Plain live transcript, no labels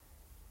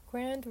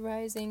Grand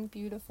Rising,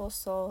 beautiful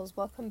souls.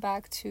 Welcome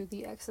back to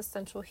the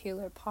Existential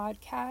Healer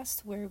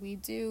podcast, where we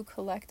do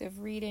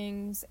collective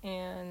readings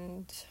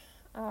and,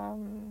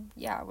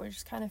 we're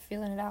just kind of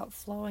feeling it out,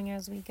 flowing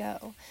as we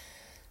go.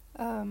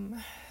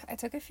 I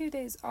took a few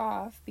days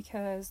off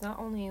because not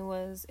only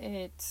was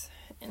it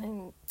an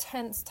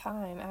intense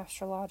time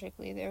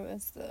astrologically, there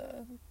was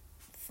the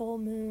full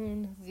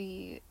moon,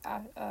 the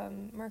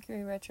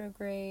Mercury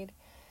retrograde,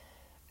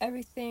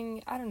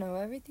 everything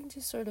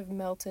just sort of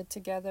melted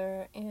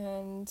together,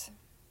 and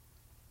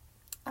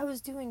I was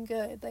doing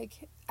good.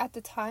 Like, at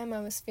the time, I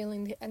was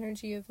feeling the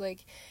energy of,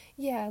 like,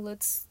 yeah,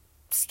 let's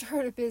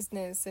start a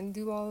business and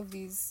do all of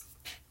these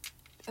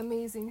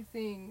amazing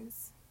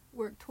things,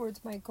 work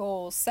towards my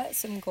goals, set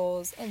some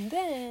goals, and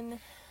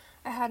then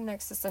I had an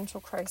existential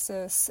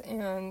crisis,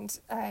 and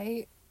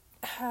I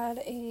had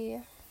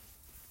a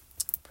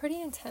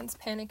pretty intense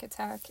panic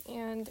attack,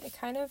 and it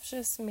kind of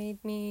just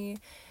made me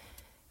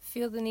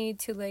feel the need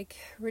to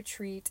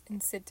retreat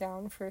and sit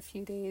down for a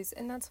few days,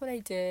 and that's what I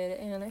did,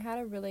 and I had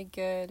a really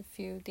good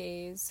few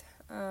days,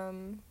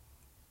 and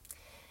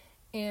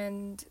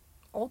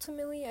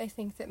ultimately I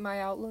think that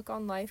my outlook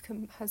on life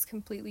has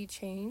completely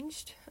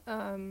changed.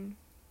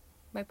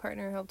 My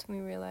partner helped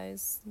me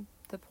realize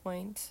the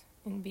point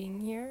in being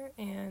here,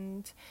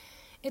 and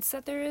it's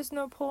that there is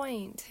no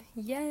point.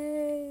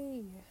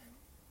 Yay!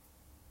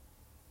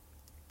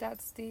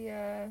 That's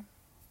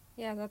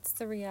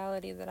the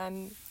reality that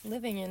I'm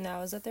living in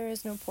now, is that there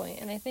is no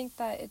point. And I think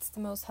that it's the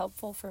most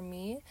helpful for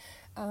me.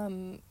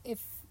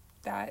 If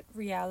that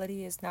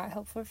reality is not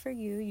helpful for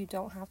you, you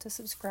don't have to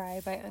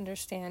subscribe. I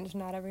understand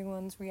not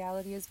everyone's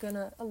reality is going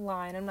to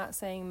align. I'm not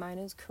saying mine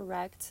is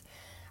correct.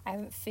 I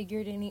haven't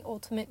figured any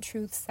ultimate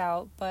truths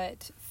out,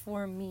 but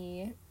for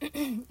me,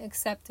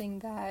 accepting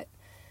that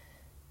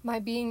my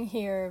being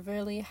here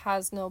really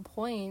has no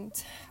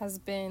point has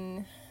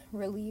been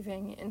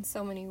relieving in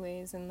so many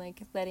ways, and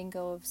letting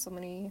go of so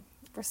many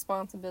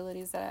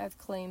responsibilities that I've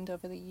claimed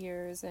over the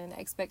years and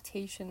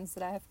expectations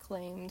that I have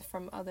claimed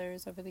from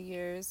others over the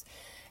years,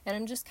 and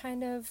I'm just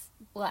kind of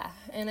blah.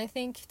 And I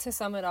think, to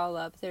sum it all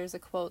up, there's a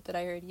quote that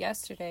I heard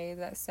yesterday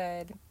that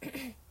said,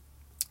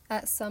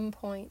 at some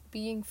point,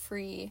 being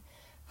free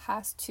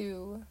has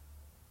to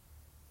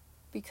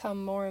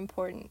become more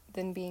important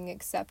than being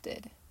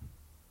accepted.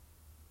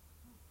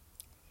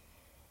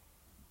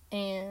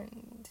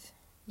 And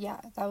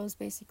yeah, that was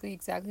basically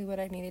exactly what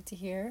I needed to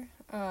hear,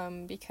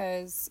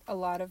 because a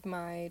lot of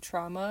my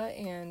trauma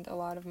and a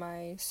lot of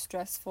my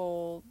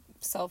stressful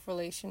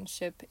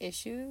self-relationship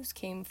issues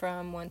came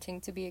from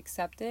wanting to be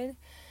accepted,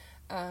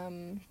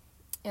 and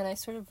I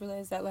sort of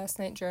realized that last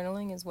night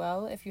journaling as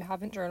well. If you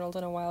haven't journaled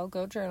in a while,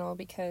 go journal,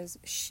 because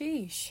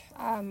sheesh,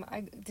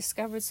 I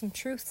discovered some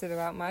truths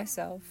about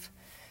myself.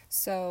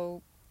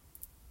 So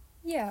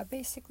yeah,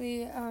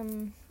 basically,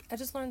 I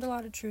just learned a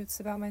lot of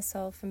truths about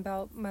myself and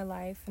about my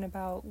life and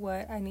about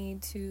what I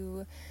need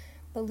to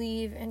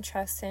believe and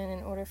trust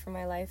in order for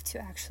my life to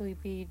actually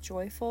be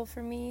joyful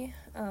for me.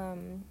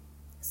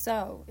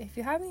 So if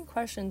you have any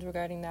questions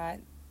regarding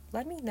that,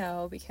 let me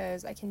know,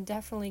 because I can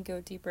definitely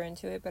go deeper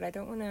into it, but I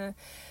don't want to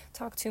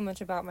talk too much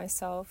about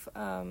myself.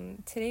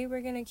 Today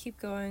we're going to keep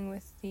going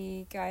with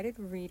the guided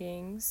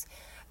readings.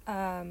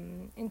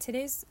 In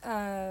today's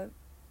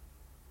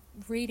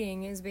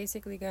reading is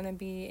basically going to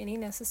be any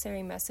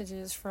necessary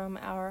messages from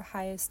our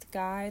highest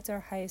guides,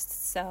 our highest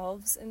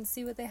selves, and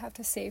see what they have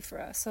to say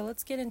for us. So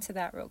let's get into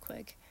that real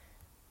quick.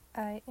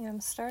 I am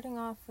starting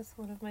off with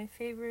one of my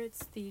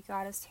favorites, the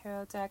Goddess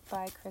Tarot deck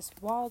by Chris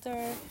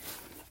Walder.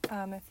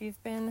 If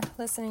you've been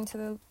listening to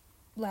the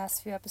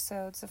last few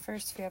episodes, the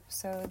first few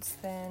episodes,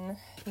 then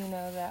you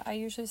know that I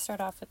usually start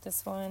off with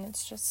this one.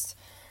 It's just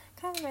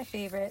kind of my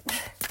favorite.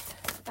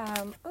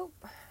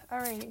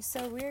 Alrighty,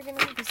 so we're going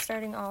to be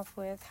starting off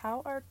with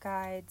how our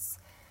guides,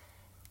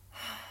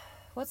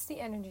 what's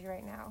the energy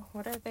right now?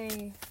 What are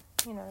they,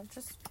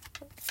 just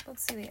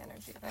let's see the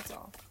energy, that's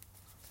all.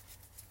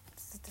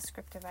 It's as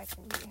descriptive I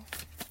can be.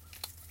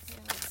 Yeah,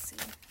 let's see.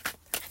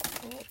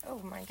 Oh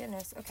my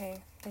goodness,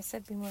 okay, they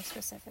said be more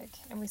specific.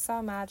 And we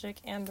saw magic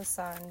and the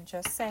sun,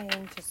 just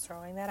saying, just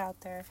throwing that out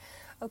there.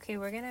 Okay,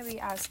 we're going to be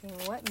asking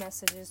what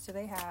messages do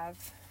they have.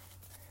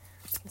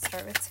 Let's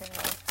start with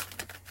tarot.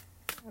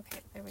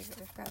 Okay, there we go.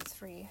 We've got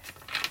 3.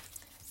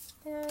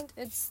 And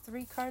it's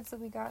 3 cards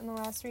that we got in the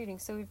last reading.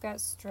 So we've got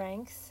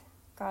Strength,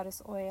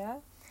 Goddess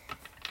Oya,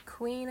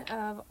 Queen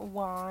of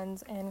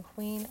Wands, and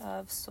Queen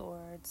of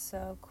Swords.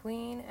 So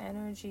Queen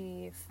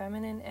energy,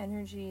 feminine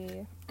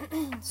energy,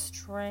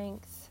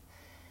 strength,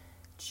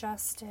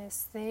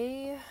 justice.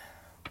 They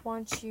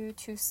want you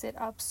to sit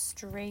up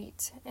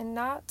straight, and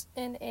not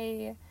in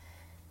a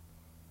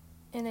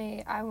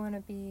I want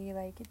to be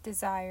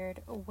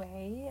desired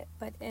way,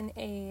 but in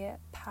a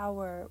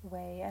power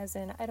way, as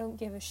in I don't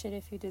give a shit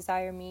if you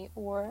desire me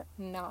or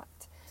not.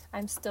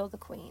 I'm still the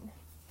queen.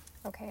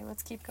 Okay,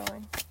 let's keep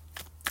going.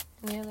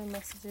 Any other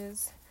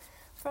messages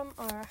from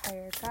our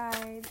higher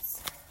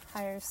guides,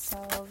 higher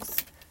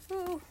selves?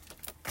 Ooh.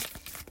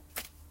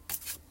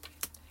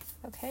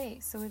 Okay,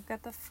 so we've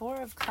got the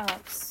Four of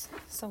Cups.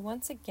 So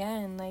once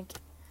again, like,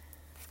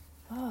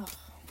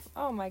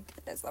 oh my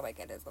goodness.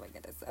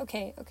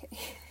 Okay.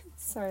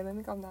 Sorry, let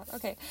me calm down.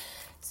 Okay,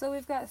 so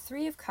we've got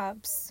Three of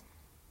Cups,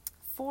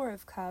 Four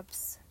of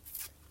Cups,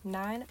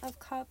 Nine of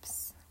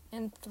Cups,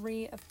 and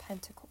Three of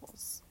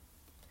Pentacles.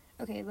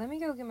 Okay, let me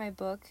go get my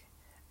book.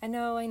 I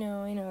know,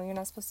 you're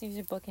not supposed to use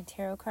your book and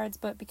tarot cards,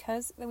 but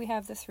because we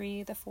have the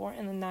 3, the 4,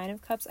 and the 9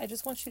 of Cups, I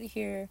just want you to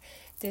hear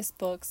this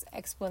book's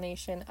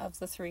explanation of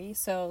the 3.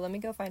 So let me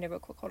go find it real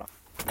quick. Hold on.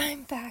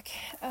 I'm back.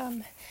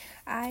 While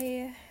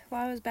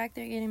I was back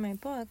there getting my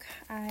book,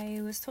 I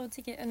was told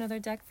to get another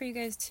deck for you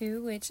guys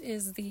too, which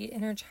is the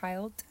Inner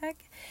Child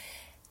deck.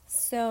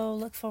 So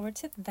look forward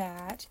to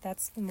that.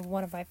 That's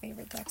one of my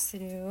favorite decks to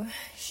do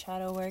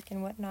shadow work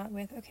and whatnot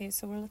with. Okay,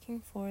 so we're looking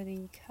for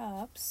the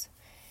cups.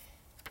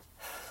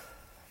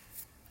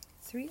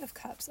 Three of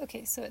Cups.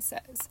 Okay, so it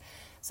says.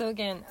 So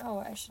again,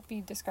 I should be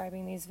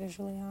describing these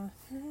visually, huh?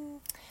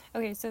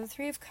 Okay, so the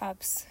Three of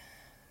Cups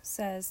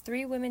says,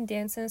 3 women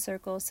dance in a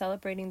circle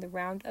celebrating the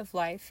round of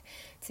life.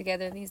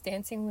 Together, these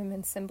dancing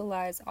women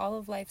symbolize all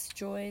of life's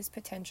joys,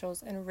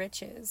 potentials, and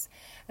riches.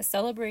 A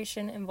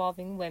celebration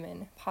involving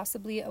women,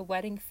 possibly a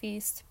wedding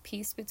feast,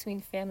 peace between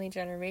family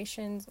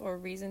generations, or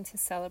reason to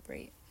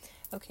celebrate.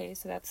 Okay,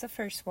 so that's the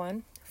first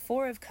one.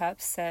 Four of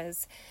Cups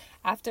says,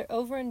 after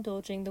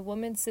overindulging, the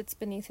woman sits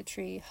beneath a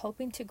tree,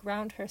 hoping to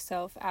ground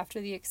herself after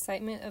the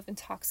excitement of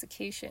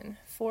intoxication.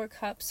 4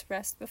 cups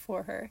rest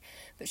before her,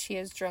 but she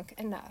has drunk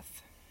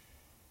enough.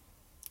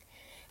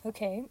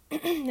 Okay,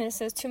 and it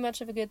says, too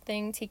much of a good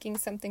thing, taking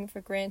something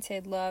for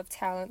granted, love,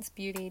 talents,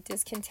 beauty,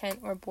 discontent,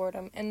 or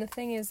boredom. And the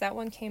thing is, that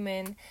one came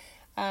in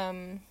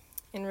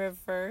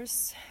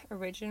reverse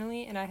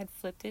originally, and I had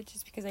flipped it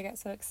just because I got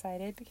so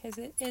excited, because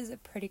it is a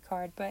pretty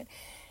card. But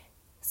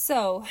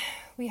so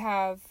we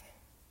have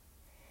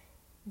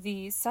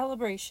the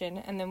celebration,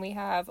 and then we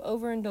have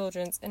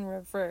overindulgence in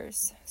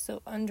reverse,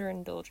 so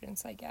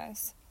underindulgence, I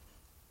guess.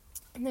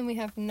 And then we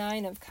have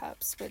 9 of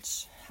Cups,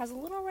 which has a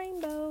little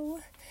rainbow.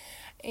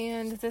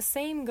 And the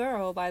same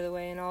girl, by the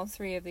way, in all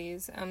 3 of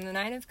these. The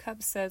 9 of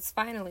Cups says,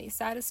 finally,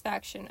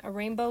 satisfaction. A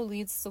rainbow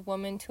leads the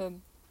woman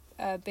to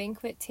a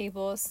banquet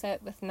table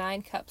set with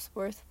 9 cups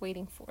worth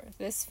waiting for.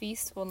 This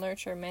feast will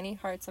nurture many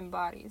hearts and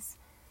bodies.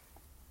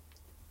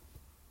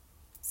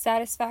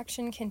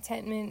 Satisfaction,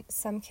 contentment,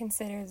 some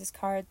consider this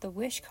card the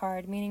wish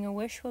card, meaning a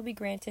wish will be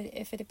granted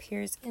if it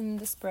appears in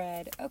the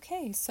spread.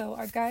 Okay, so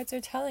our guides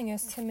are telling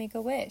us to make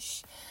a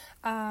wish.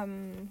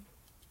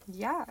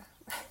 Yeah.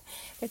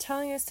 They're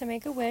telling us to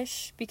make a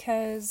wish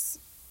because,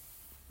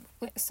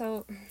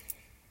 so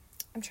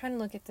I'm trying to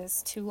look at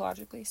this too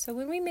logically. So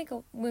when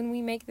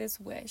we make this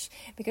wish,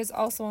 because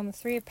also on the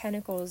 3 of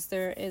Pentacles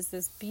there is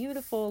this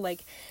beautiful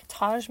like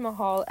Taj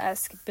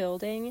Mahal-esque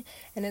building,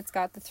 and it's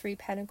got the 3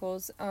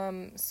 pentacles.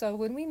 So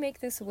when we make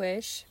this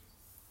wish,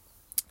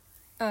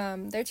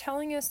 they're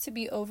telling us to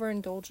be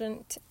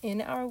overindulgent in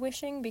our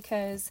wishing,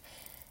 because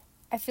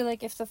I feel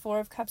like if the 4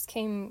 of Cups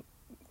came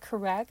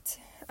correct,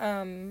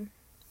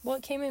 well,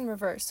 it came in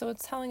reverse, so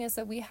it's telling us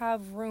that we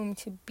have room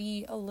to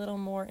be a little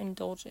more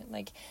indulgent.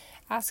 Like,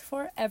 ask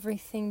for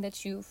everything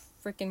that you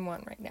freaking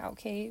want right now,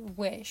 okay?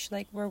 Wish.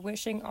 Like, we're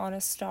wishing on a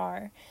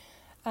star.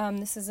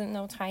 This isn't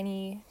no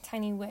tiny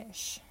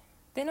wish.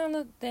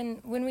 Then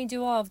when we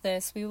do all of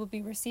this, we will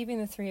be receiving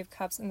the 3 of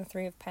Cups and the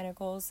 3 of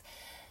Pentacles.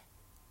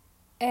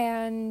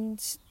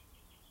 And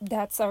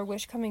that's our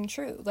wish coming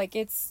true. Like,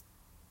 it's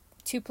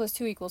 2 +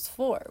 2 =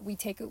 4.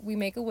 We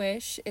make a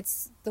wish.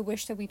 It's the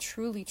wish that we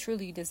truly,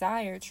 truly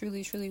desire,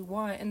 truly, truly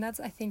want. And that's,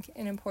 I think,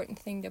 an important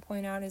thing to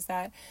point out, is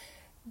that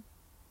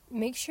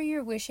make sure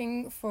you're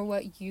wishing for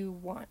what you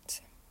want.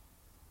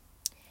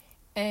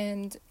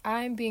 And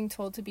I'm being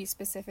told to be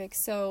specific,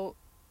 so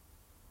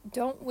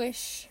don't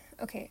wish.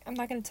 Okay, I'm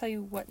not going to tell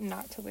you what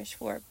not to wish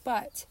for,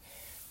 but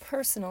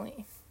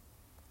personally,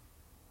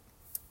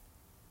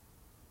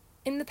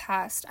 in the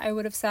past, I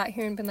would have sat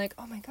here and been like,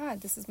 oh my God,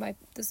 this is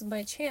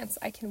my chance.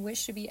 I can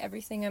wish to be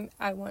everything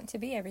I want to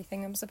be,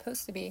 everything I'm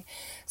supposed to be.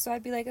 So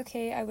I'd be like,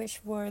 okay, I wish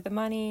for the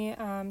money,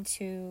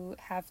 to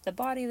have the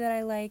body that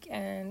I like,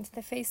 and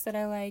the face that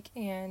I like,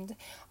 and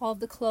all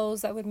of the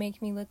clothes that would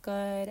make me look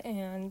good,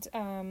 and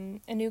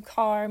a new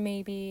car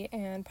maybe,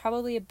 and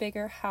probably a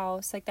bigger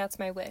house. Like, that's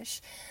my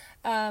wish.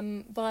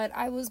 But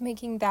I was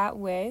making that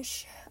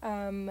wish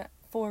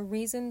for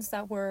reasons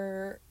that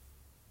were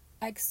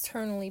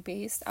externally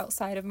based,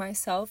 outside of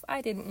myself. I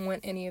didn't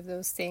want any of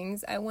those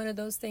things. I wanted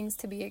those things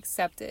to be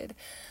accepted.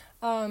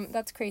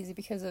 That's crazy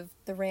because of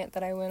the rant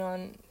that I went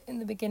on in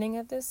the beginning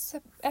of this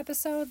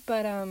episode,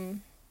 but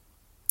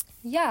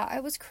yeah,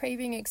 I was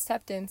craving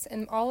acceptance,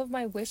 and all of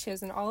my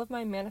wishes and all of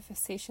my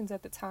manifestations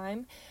at the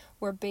time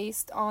were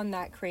based on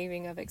that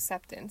craving of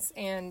acceptance,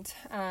 and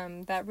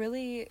that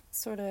really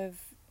sort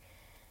of,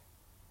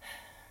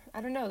 I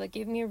don't know, that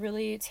gave me a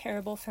really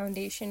terrible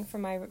foundation for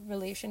my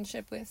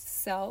relationship with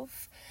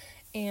self.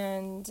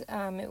 And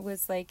it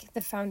was like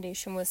the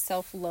foundation was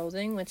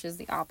self-loathing, which is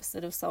the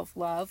opposite of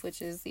self-love, which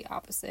is the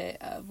opposite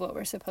of what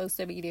we're supposed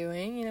to be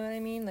doing. You know what I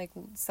mean? Like,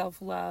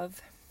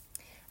 self-love.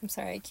 I'm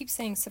sorry, I keep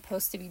saying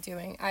supposed to be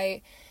doing.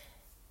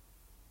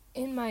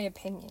 In my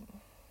opinion,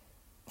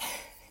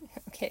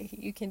 okay,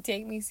 you can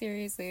take me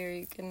seriously or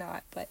you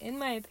cannot, but in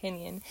my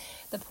opinion,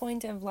 the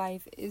point of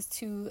life is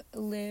to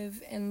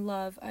live and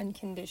love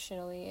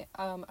unconditionally,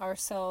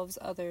 ourselves,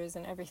 others,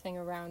 and everything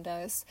around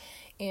us.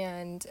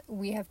 And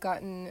we have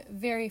gotten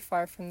very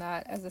far from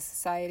that as a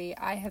society.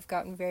 I have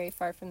gotten very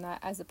far from that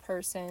as a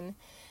person.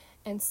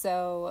 And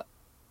so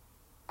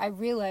I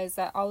realized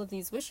that all of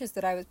these wishes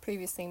that I was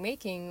previously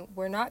making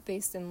were not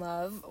based in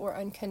love or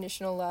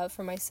unconditional love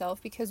for myself,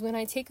 because when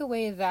I take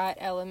away that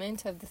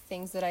element of the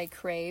things that I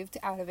craved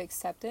out of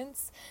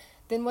acceptance,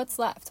 then what's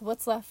left?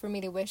 What's left for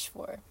me to wish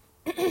for?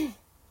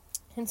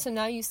 And so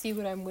now you see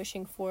what I'm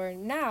wishing for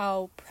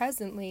now,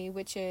 presently,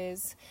 which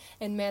is,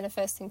 and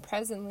manifesting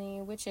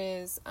presently, which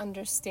is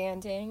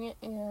understanding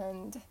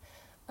and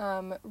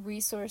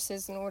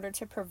resources in order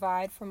to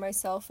provide for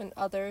myself and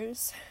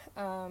others.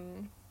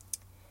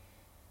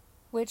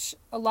 Which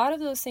a lot of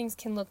those things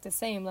can look the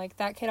same. Like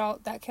that could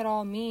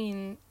all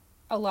mean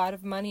a lot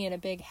of money in a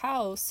big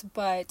house,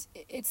 but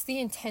it's the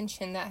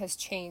intention that has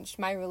changed.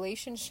 My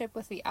relationship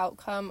with the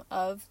outcome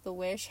of the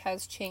wish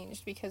has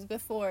changed, because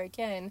before,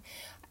 again,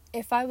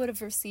 if I would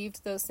have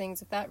received those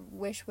things, if that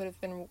wish would have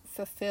been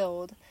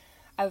fulfilled,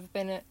 I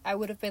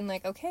would have been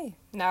like, okay,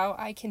 now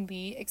I can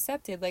be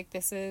accepted. Like,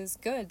 this is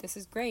good. This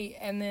is great.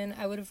 And then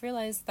I would have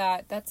realized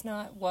that that's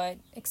not what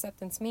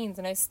acceptance means.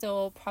 And I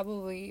still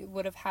probably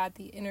would have had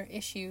the inner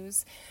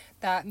issues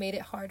that made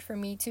it hard for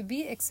me to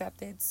be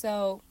accepted.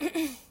 So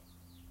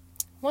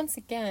once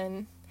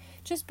again,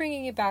 just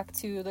bringing it back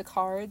to the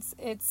cards,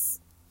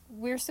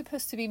 we're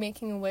supposed to be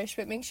making a wish,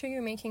 but make sure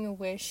you're making a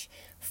wish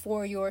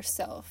for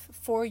yourself,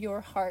 for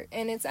your heart.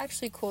 And it's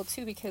actually cool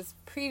too, because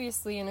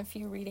previously in a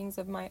few readings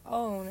of my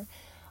own,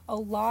 a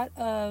lot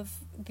of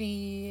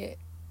the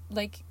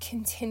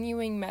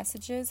continuing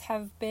messages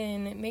have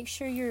been, make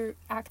sure you're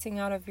acting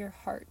out of your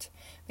heart,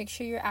 make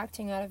sure you're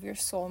acting out of your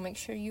soul, make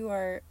sure you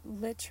are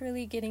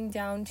literally getting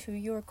down to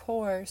your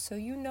core so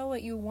you know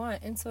what you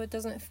want, and so it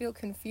doesn't feel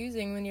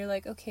confusing when you're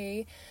like,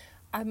 okay,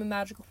 I'm a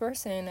magical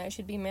person, I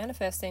should be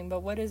manifesting,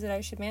 but what is it I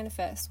should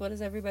manifest? What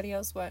does everybody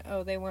else want?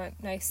 Oh, they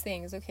want nice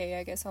things. Okay,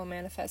 I guess I'll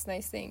manifest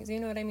nice things.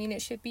 You know what I mean?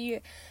 It should be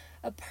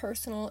a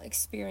personal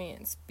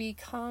experience.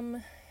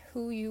 Become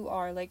who you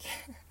are. Like,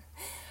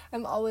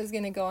 I'm always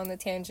going to go on the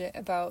tangent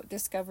about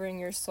discovering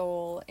your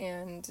soul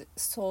and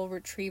soul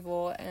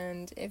retrieval,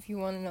 and if you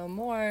want to know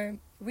more,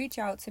 reach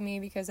out to me,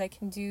 because I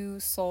can do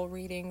soul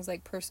readings,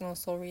 like personal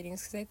soul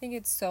readings, because I think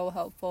it's so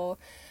helpful.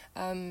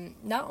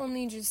 Not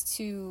only just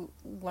to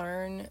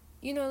learn,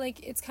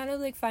 it's kind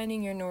of like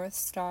finding your North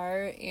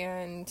Star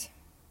and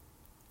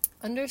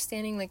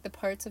understanding the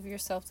parts of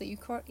yourself that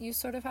you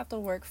sort of have to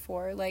work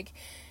for. Like,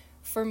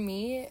 for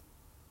me,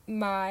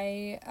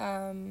 my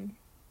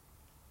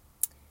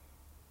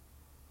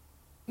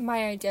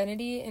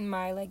identity and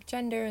my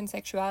gender and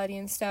sexuality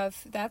and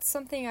stuff, that's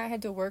something I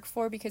had to work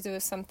for, because it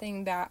was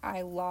something that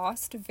I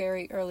lost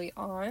very early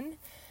on.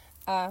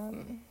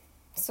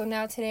 So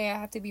now today I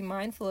have to be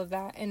mindful of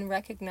that and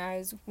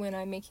recognize when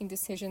I'm making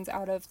decisions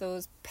out of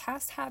those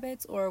past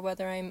habits, or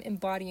whether I'm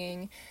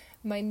embodying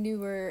my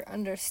newer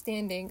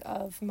understanding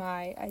of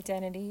my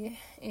identity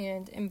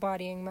and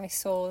embodying my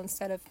soul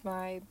instead of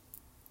my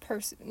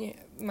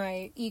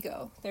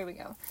ego. There we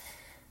go.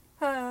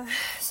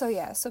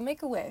 So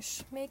make a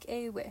wish. Make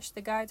a wish.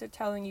 The guides are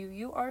telling you,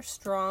 you are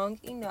strong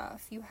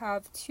enough. You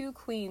have 2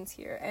 queens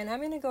here. And I'm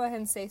going to go ahead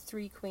and say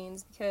 3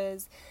 queens,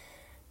 because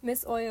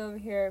Miss Oya over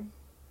here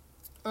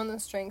on the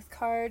strength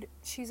card,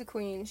 she's a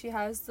queen. She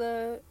has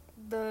the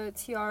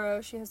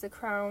tiara, she has the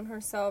crown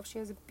herself, she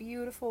has a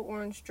beautiful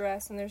orange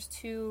dress, and there's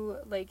 2,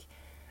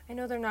 I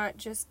know they're not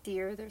just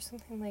deer, there's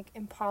something like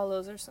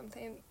impalas or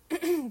something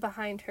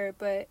behind her,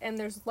 and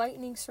there's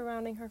lightning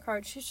surrounding her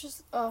card. She's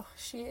just,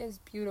 she is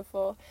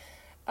beautiful.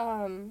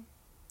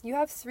 You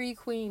have 3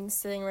 queens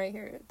sitting right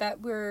here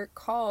that were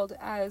called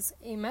as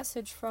a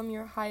message from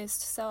your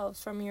highest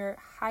selves, from your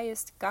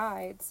highest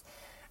guides.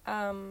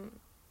 And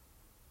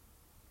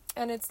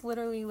it's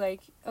literally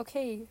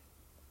okay,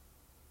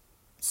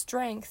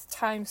 strength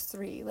times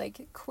 3,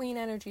 queen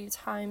energy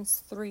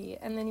times 3,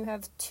 and then you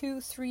have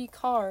 3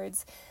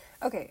 cards.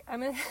 Okay,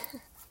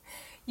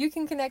 you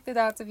can connect the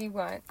dots if you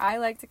want. I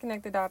like to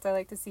connect the dots. I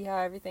like to see how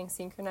everything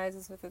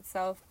synchronizes with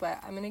itself, but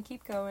I'm going to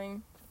keep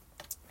going.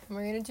 And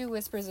we're going to do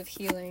Whispers of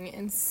Healing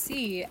and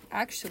see,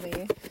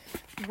 actually,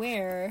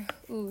 where...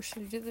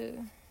 should I do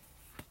the...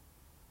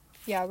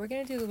 Yeah, we're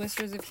going to do the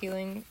Whispers of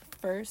Healing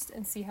first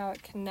and see how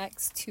it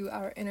connects to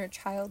our inner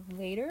child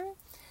later.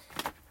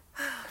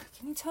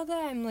 Can you tell that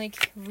I'm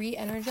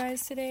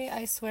re-energized today?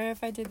 I swear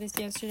if I did this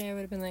yesterday I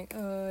would have been like,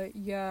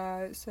 yeah,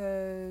 it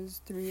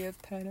says 3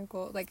 of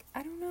Pentacles.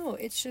 I don't know,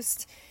 it's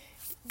just,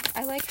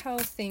 I like how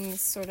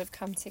things sort of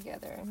come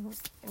together and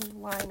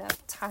line up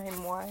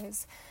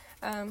time-wise.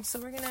 So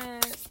we're gonna,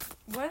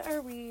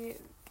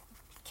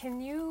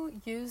 can you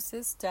use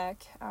this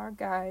deck, our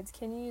guides,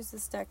 can you use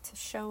this deck to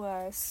show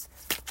us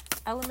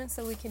elements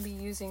that we can be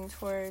using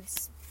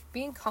towards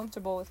being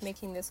comfortable with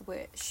making this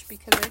wish?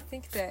 Because I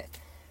think that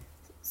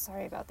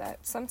Sorry about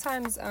that.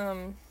 Sometimes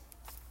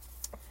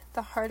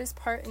the hardest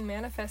part in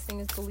manifesting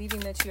is believing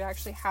that you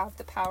actually have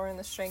the power and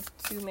the strength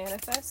to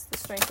manifest, the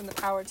strength and the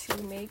power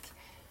to make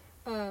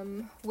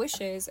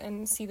wishes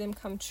and see them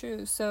come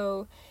true.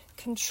 So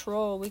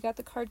control, we got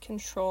the card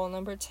Control,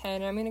 number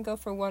 10. I'm gonna go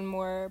for one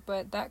more,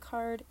 but that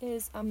card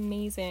is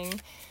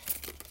amazing.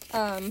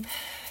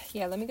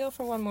 Let me go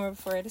for one more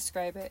before I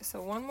describe it.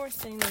 So one more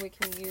thing that we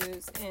can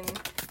use in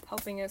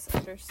helping us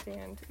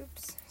understand,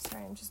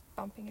 I'm just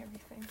bumping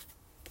everything.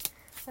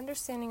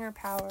 Understanding our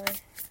power,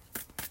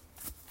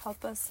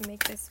 help us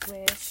make this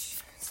wish.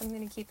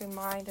 Something to keep in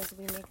mind as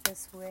we make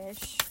this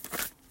wish.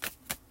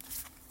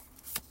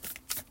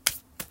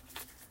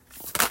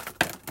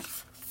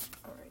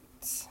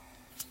 Alright.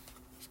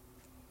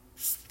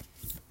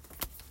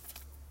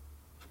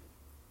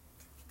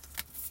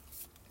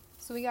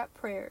 So we got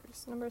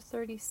prayers, number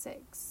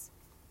 36,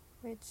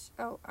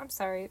 I'm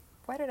sorry,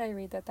 why did I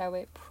read that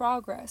way?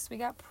 Progress, we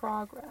got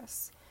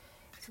progress.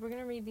 So we're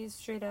going to read these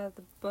straight out of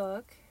the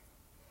book.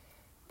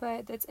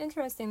 But it's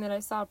interesting that I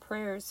saw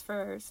prayers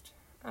first.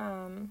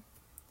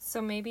 So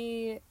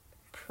maybe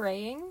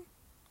praying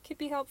could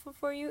be helpful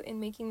for you in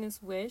making this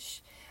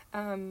wish.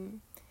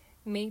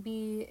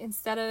 Maybe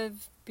instead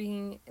of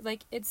being,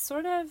 it's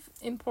sort of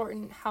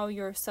important how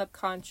your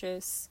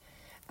subconscious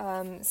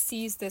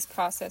sees this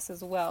process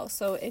as well.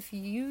 So if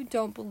you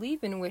don't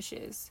believe in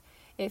wishes,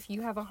 if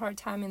you have a hard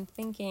time in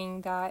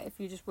thinking that if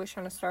you just wish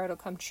on a star it'll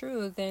come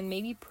true, then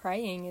maybe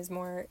praying is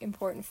more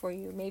important for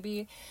you.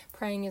 Maybe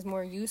praying is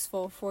more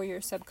useful for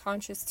your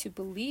subconscious to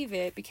believe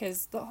it,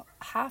 because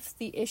half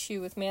the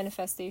issue with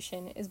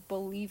manifestation is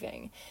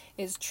believing,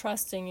 is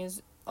trusting,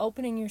 is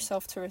opening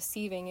yourself to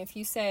receiving. If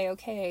you say,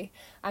 okay,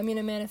 I'm going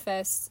to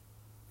manifest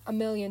 $1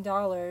 million,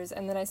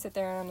 and then I sit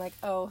there and I'm like,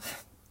 oh,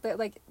 but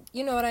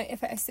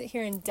if I sit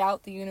here and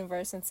doubt the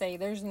universe and say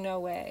there's no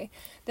way,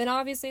 then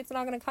obviously it's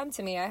not going to come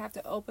to me. I have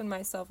to open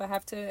myself. I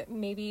have to,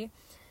 maybe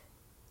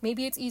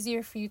it's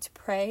easier for you to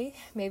pray.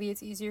 Maybe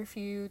it's easier for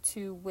you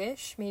to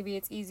wish. Maybe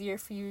it's easier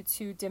for you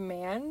to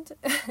demand.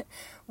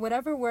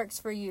 Whatever works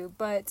for you.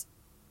 But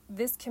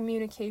this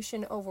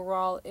communication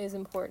overall is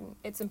important.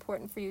 It's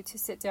important for you to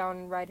sit down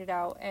and write it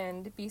out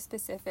and be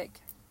specific.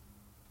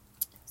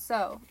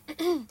 So,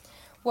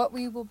 what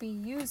we will be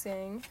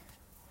using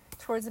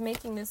towards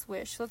making this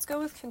wish. Let's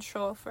go with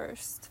Control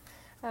first.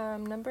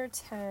 Number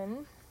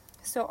 10.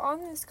 So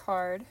on this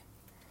card,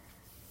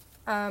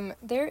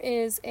 there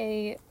is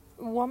a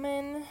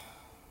woman-esque,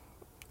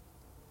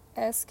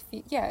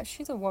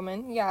 she's a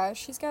woman. Yeah,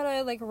 she's got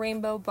a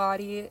rainbow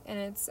body, and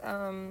it's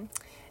and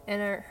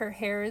her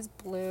hair is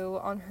blue.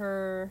 On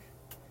her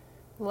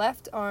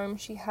left arm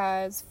she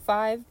has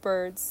 5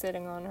 birds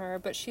sitting on her,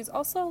 but she's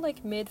also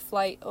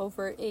mid-flight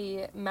over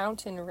a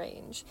mountain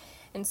range,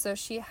 and so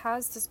she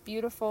has this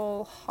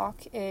beautiful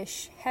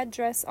hawk-ish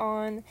headdress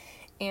on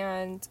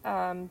and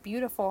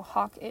beautiful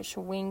hawk-ish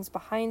wings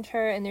behind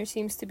her, and there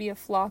seems to be a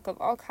flock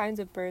of all kinds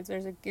of birds.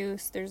 There's a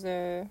goose, I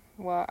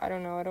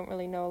don't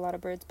really know a lot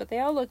of birds, but they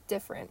all look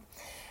different,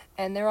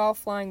 and they're all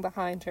flying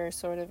behind her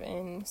sort of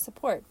in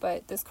support.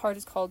 But this card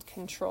is called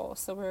Control,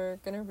 so we're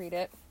gonna read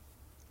it.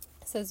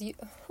 It says,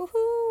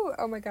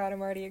 oh my god,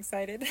 I'm already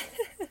excited.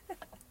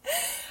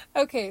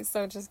 Okay,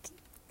 so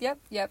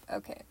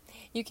okay.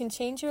 You can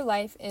change your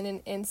life in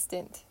an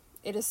instant.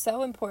 It is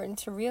so important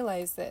to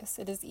realize this.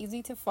 It is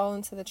easy to fall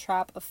into the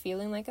trap of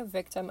feeling like a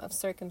victim of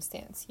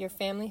circumstance, your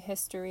family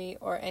history,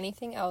 or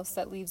anything else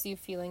that leaves you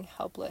feeling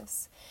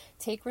helpless.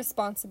 Take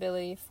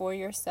responsibility for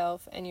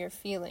yourself and your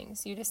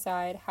feelings. You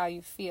decide how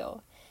you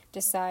feel.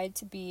 Decide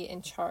to be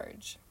in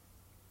charge.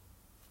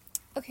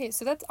 Okay,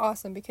 so that's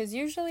awesome, because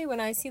usually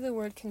when I see the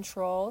word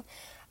control,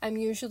 I'm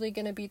usually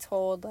going to be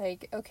told,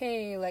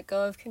 okay, let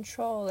go of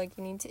control, you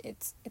need to,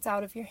 it's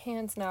out of your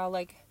hands now,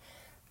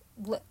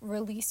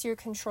 release your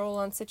control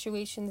on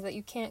situations that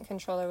you can't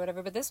control or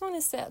whatever. But this one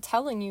is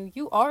telling you,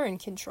 you are in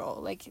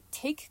control,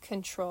 take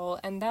control,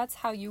 and that's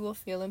how you will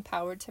feel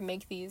empowered to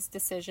make these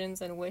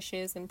decisions and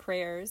wishes and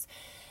prayers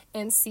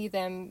and see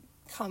them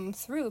come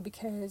through,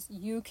 because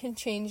you can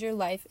change your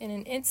life in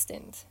an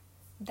instant.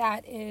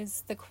 That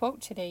is the quote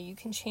today. You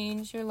can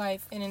change your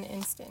life in an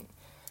instant.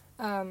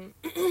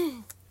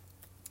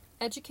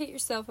 Educate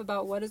yourself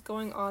about what is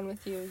going on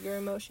with you, your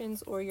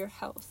emotions, or your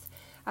health.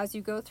 As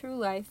you go through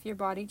life, your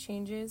body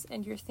changes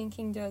and your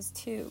thinking does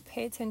too.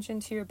 Pay attention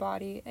to your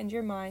body and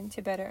your mind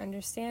to better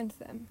understand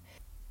them.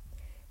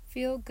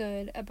 Feel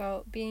good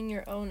about being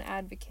your own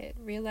advocate.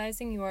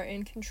 Realizing you are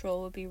in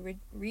control will be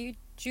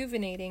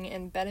rejuvenating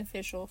and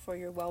beneficial for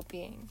your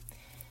well-being.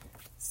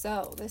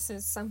 So, this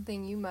is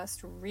something you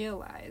must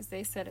realize.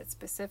 They said it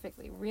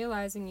specifically.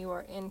 Realizing you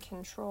are in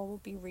control will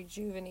be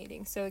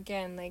rejuvenating. So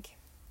again,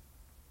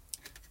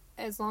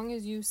 as long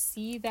as you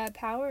see that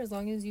power, as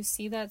long as you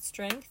see that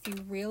strength,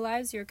 you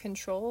realize your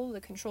control,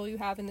 the control you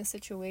have in the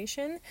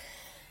situation,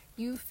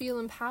 you feel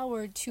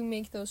empowered to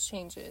make those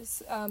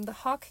changes. The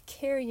hawk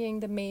carrying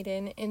the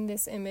maiden in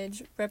this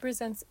image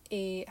represents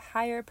a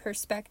higher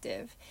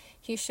perspective.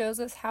 He shows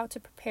us how to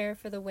prepare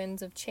for the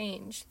winds of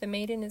change. The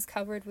maiden is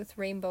covered with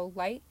rainbow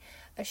light.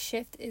 A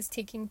shift is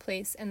taking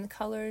place, and the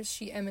colors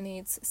she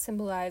emanates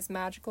symbolize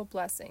magical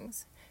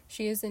blessings.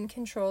 She is in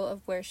control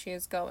of where she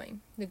is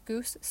going. The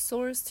goose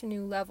soars to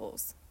new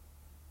levels.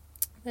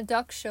 The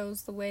duck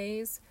shows the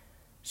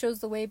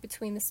way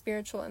between the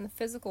spiritual and the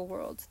physical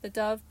world. The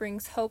dove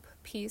brings hope,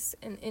 peace,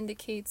 and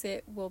indicates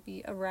it will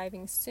be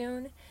arriving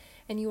soon,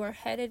 and you are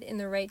headed in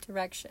the right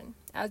direction.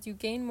 As you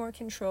gain more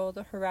control,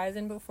 the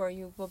horizon before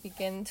you will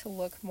begin to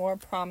look more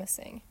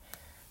promising.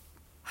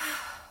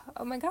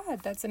 Oh my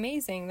God, that's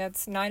amazing.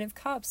 That's 9 of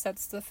Cups.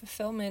 That's the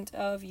fulfillment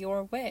of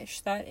your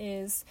wish. That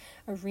is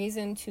a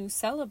reason to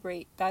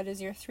celebrate. That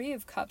is your 3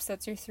 of Cups.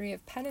 That's your 3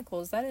 of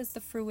Pentacles. That is the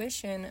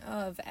fruition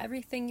of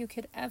everything you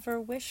could ever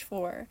wish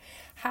for.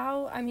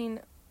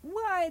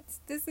 What?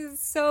 This is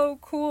so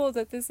cool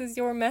that this is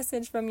your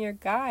message from your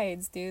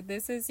guides, dude.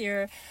 This is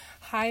your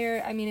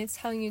higher, it's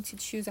telling you to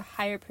choose a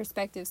higher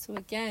perspective. So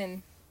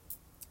again,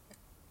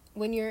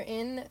 when you're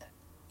in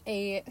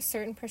a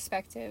certain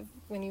perspective,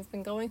 when you've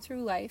been going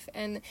through life,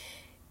 and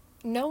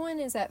no one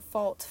is at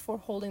fault for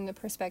holding the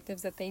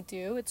perspectives that they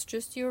do, it's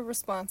just your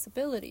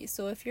responsibility.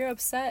 So if you're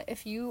upset,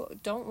 if you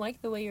don't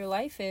like the way your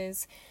life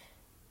is,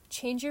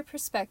 change your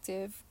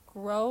perspective,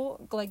 grow,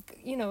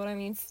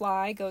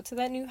 fly, go to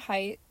that new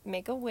height,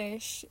 make a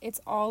wish.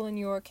 It's all in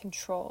your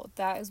control.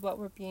 That is what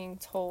we're being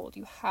told.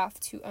 You have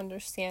to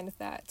understand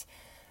that.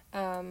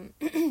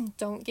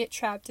 Don't get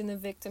trapped in the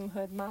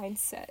victimhood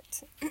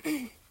mindset.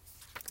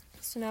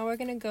 So now we're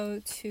going to go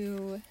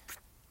to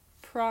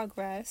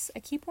progress. I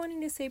keep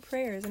wanting to say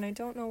prayers, and I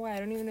don't know why. I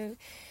don't even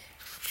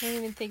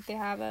think they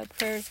have a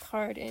prayers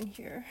card in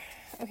here.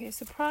 Okay,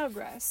 so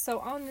progress. So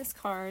on this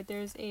card,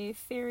 there's a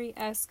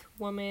fairy-esque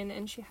woman,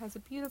 and she has a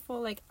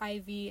beautiful,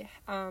 ivy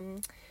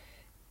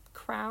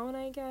crown,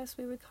 I guess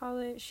we would call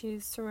it.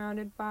 She's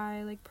surrounded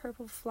by,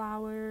 purple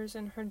flowers,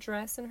 and her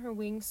dress and her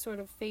wings sort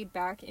of fade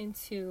back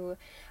into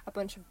a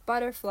bunch of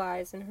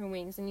butterflies in her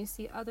wings, and you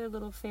see other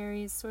little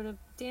fairies sort of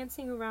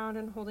dancing around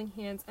and holding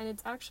hands, and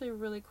it's actually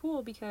really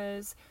cool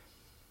because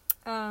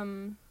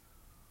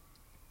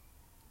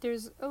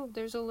there's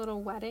a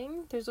little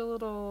wedding. There's a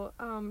little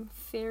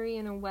fairy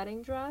in a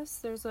wedding dress.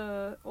 There's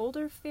a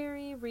older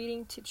fairy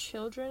reading to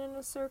children in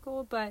a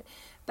circle, but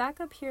back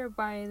up here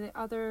by the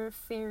other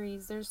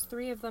fairies, there's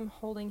 3 of them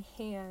holding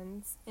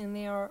hands, and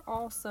they are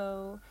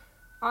also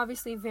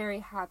obviously very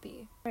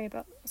happy.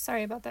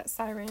 Sorry about that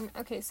siren.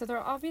 Okay, so they're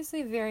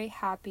obviously very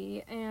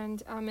happy,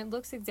 and it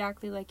looks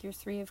exactly like your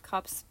 3 of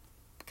Cups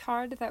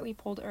card that we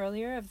pulled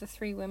earlier of the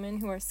 3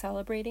 women who are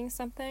celebrating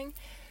something.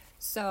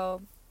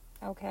 So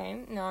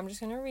okay, now I'm just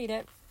going to read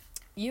it.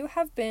 You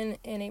have been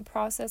in a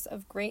process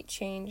of great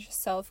change,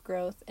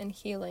 self-growth, and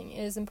healing.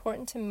 It is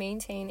important to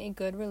maintain a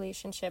good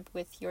relationship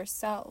with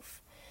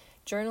yourself.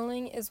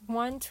 Journaling is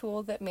one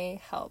tool that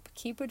may help.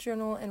 Keep a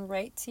journal and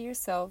write to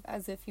yourself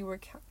as if you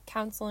were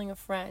counseling a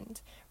friend.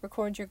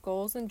 Record your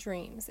goals and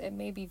dreams. It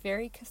may be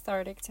very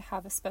cathartic to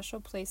have a special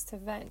place to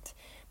vent.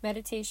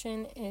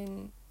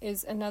 Meditation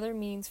is another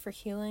means for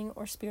healing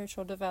or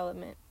spiritual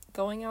development.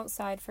 Going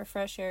outside for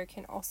fresh air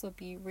can also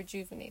be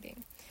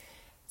rejuvenating.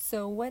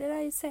 So what did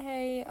I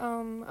say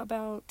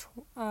about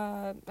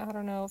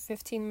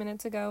 15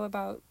 minutes ago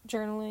about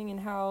journaling and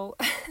how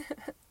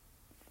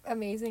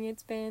amazing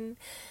it's been?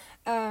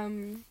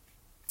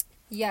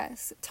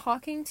 Yes,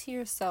 talking to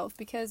yourself,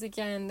 because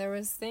again, there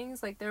was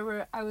things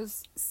I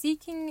was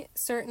seeking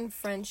certain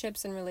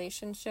friendships and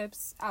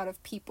relationships out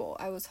of people.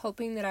 I was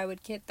hoping that I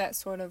would get that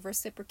sort of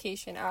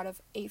reciprocation out of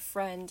a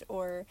friend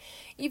or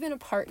even a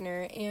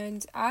partner,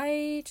 and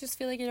I just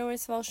feel like it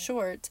always fell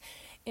short.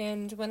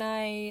 And when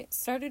I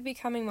started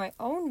becoming my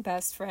own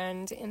best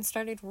friend and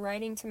started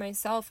writing to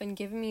myself and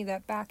giving me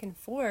that back and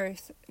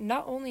forth,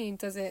 not only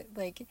does it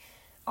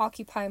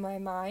occupy my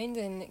mind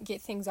and get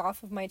things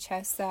off of my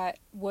chest that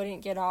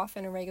wouldn't get off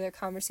in a regular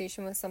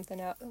conversation with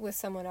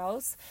someone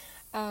else,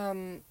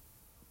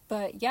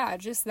 but yeah,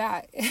 just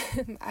that.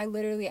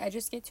 I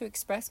just get to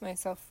express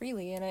myself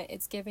freely, and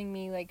it's giving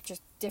me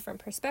just different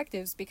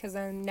perspectives, because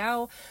I'm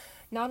now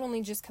not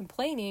only just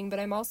complaining, but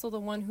I'm also the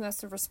one who has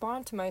to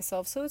respond to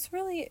myself. So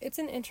it's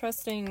an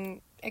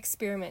interesting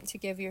experiment to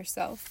give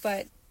yourself.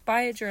 But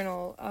buy a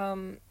journal,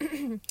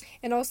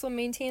 and also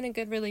maintain a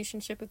good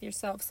relationship with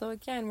yourself. So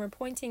again, we're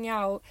pointing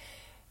out,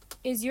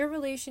 is your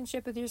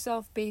relationship with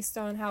yourself based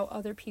on how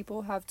other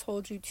people have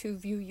told you to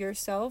view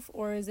yourself,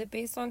 or is it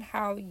based on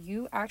how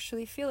you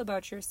actually feel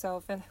about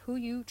yourself and who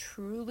you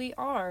truly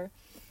are?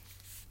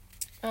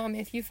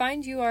 If you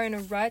find you are in a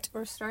rut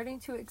or starting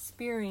to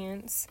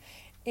experience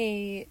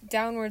a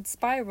downward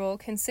spiral,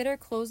 consider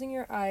closing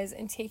your eyes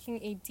and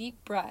taking a deep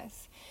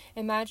breath.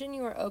 Imagine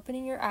you are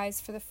opening your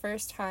eyes for the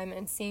first time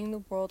and seeing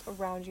the world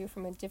around you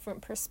from a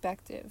different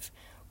perspective.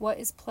 What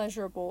is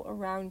pleasurable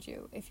around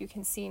you? If you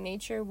can see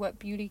nature, what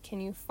beauty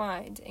can you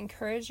find?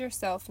 Encourage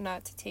yourself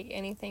not to take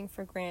anything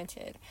for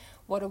granted.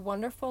 What a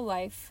wonderful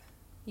life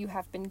you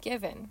have been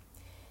given.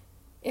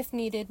 If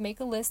needed, make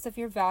a list of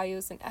your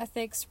values and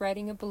ethics.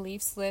 Writing a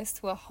beliefs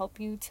list will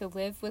help you to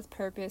live with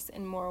purpose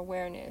and more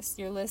awareness.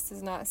 Your list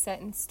is not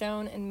set in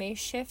stone and may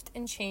shift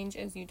and change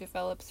as you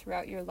develop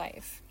throughout your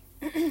life.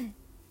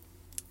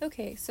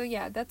 Okay, so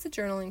yeah, that's a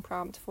journaling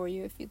prompt for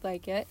you if you'd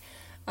like it.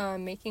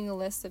 Making a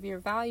list of your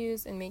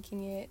values and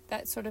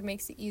that sort of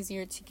makes it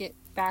easier to get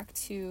back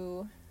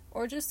to,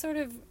 or just sort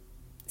of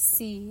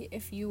see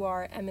if you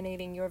are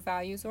emanating your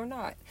values or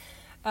not.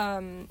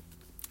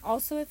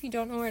 Also, if you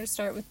don't know where to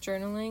start with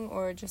journaling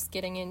or just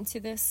getting into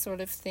this sort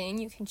of thing,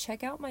 you can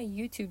check out my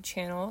YouTube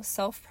channel,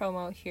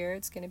 self-promo here.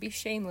 It's going to be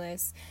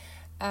shameless.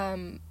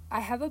 I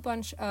have a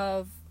bunch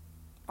of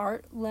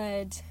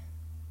art-led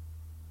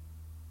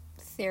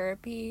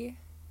therapy.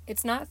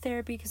 It's not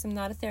therapy because I'm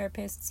not a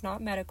therapist. It's not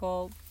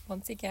medical.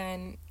 Once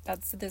again,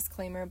 that's the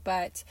disclaimer.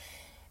 But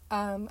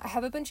I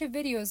have a bunch of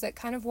videos that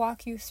kind of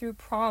walk you through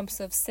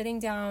prompts of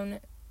sitting in,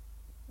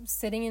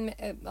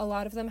 a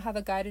lot of them have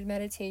a guided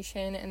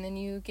meditation, and then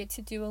you get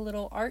to do a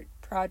little art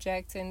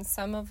project, and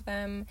some of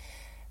them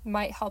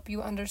might help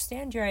you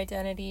understand your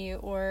identity,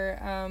 or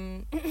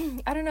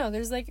I don't know,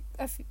 there's like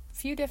a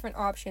few different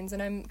options,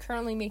 and I'm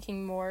currently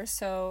making more,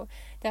 so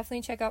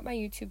definitely check out my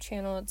YouTube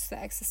channel. It's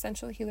The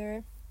Existential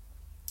Healer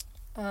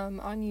on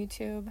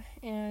YouTube.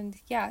 And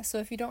yeah, so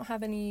if you don't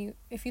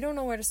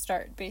know where to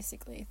start,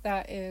 basically,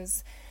 that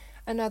is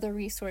another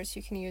resource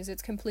you can use.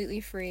 It's completely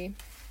free.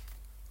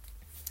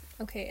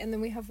 Okay, and then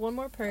we have one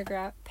more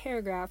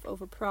paragraph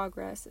over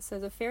progress. It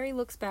says, a fairy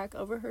looks back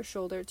over her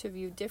shoulder to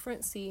view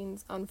different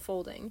scenes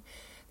unfolding.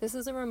 This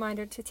is a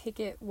reminder to take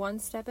it one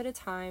step at a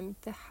time.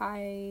 The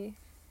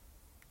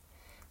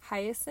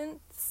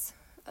hyacinths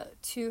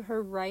to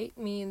her right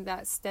mean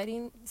that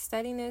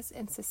steadiness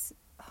and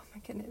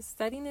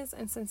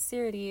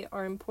sincerity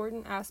are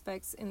important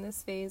aspects in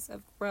this phase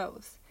of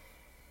growth.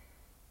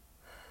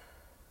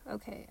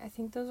 Okay, I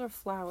think those are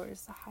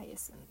flowers, the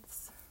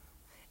hyacinths.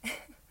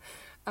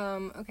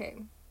 Okay.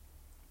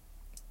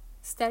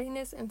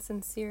 Steadiness and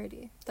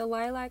sincerity. The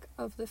lilac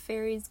of the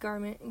fairy's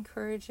garment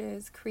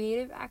encourages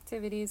creative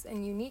activities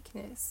and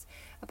uniqueness.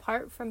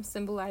 Apart from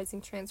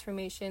symbolizing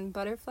transformation,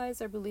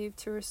 butterflies are believed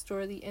to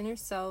restore the inner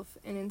self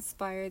and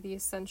inspire the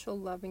essential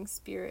loving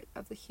spirit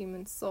of the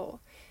human soul.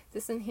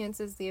 This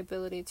enhances the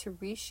ability to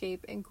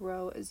reshape and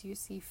grow as you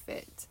see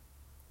fit.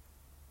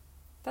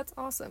 That's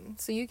awesome.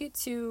 So you get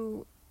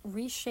to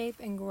reshape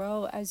and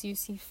grow as you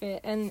see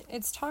fit, and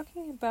it's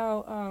talking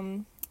about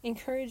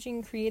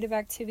encouraging creative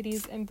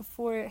activities. And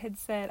before it had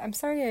said, I'm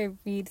sorry I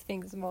read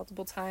things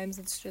multiple times,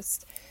 it's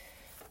just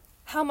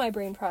how my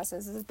brain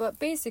processes, but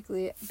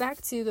basically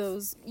back to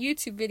those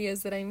YouTube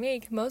videos that I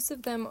make, most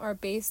of them are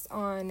based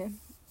on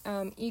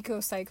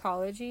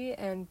eco-psychology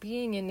and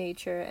being in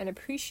nature and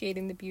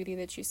appreciating the beauty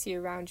that you see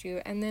around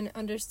you, and then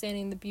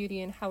understanding the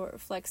beauty and how it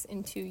reflects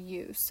into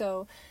you.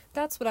 So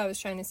that's what I was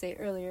trying to say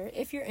earlier.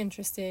 If you're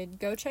interested,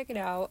 go check it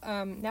out.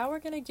 Now we're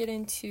going to get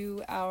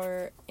into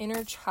our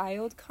inner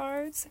child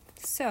cards.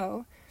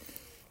 So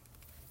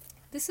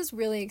this is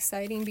really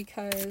exciting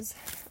because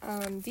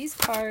these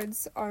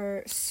cards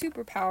are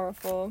super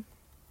powerful.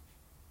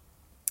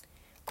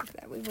 Look at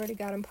that, we've already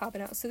got them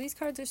popping out. So these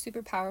cards are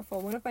super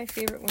powerful. One of my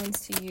favorite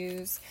ones to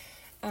use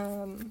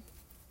in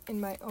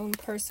my own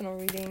personal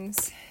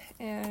readings.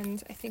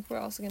 And I think we're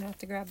also going to have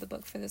to grab the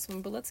book for this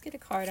one. But let's get a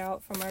card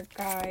out from our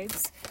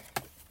guides.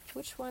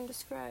 Which one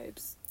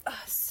describes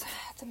us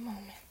at the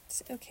moment?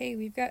 Okay,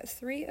 we've got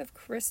 3 of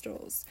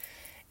crystals.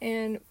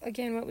 And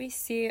again, what we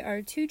see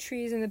are 2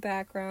 trees in the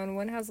background.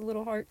 One has a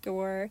little heart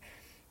door.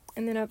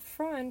 And then up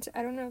front,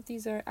 I don't know if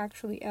these are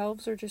actually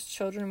elves or just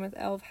children with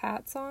elf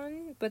hats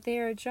on, but they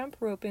are jump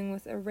roping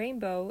with a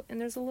rainbow,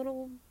 and there's a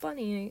little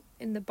bunny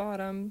in the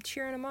bottom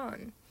cheering them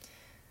on.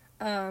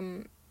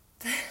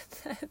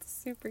 That's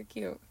super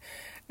cute.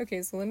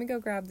 Okay, so let me go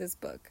grab this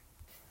book.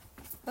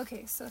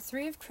 Okay, so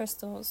 3 of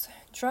crystals.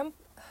 Jump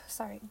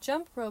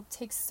rope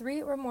takes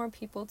 3 or more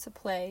people to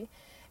play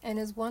and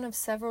is one of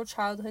several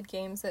childhood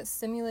games that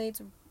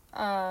stimulates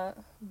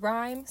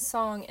rhyme,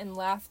 song, and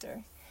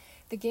laughter.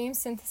 The game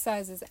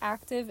synthesizes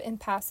active and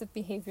passive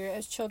behavior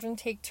as children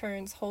take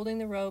turns holding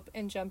the rope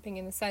and jumping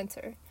in the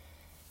center.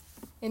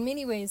 In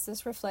many ways,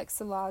 this reflects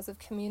the laws of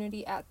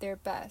community at their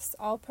best.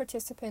 All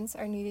participants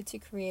are needed to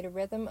create a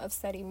rhythm of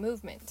steady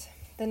movement.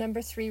 The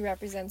number 3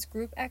 represents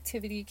group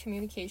activity,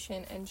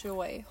 communication, and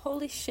joy.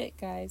 Holy shit,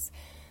 guys.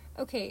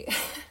 Okay.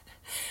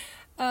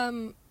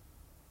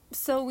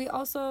 So we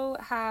also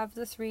have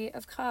the 3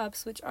 of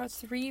Cups, which are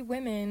 3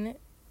 women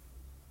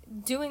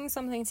doing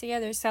something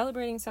together,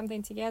 celebrating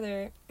something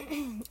together.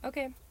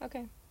 Okay.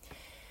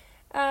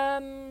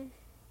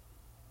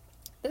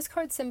 This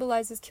card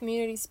symbolizes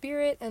community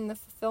spirit and the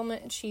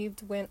fulfillment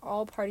achieved when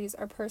all parties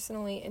are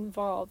personally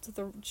involved.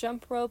 The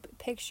jump rope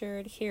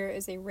pictured here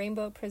is a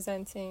rainbow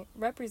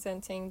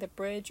representing the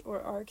bridge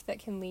or arc that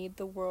can lead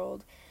the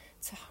world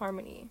to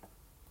harmony.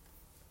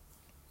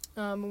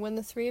 When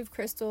the 3 of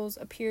crystals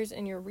appears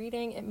in your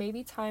reading, it may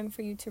be time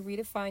for you to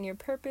redefine your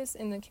purpose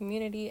in the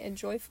community and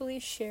joyfully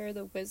share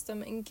the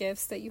wisdom and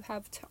gifts that you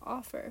have to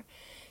offer.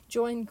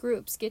 Join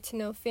groups, get to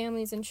know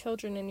families and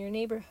children in your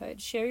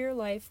neighborhood. Share your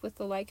life with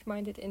the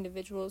like-minded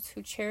individuals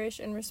who cherish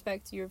and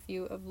respect your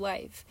view of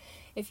life.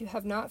 If you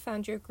have not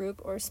found your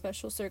group or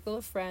special circle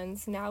of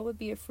friends, now would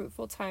be a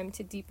fruitful time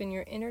to deepen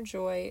your inner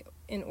joy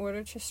in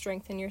order to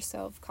strengthen your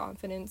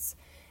self-confidence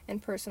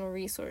and personal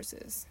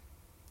resources.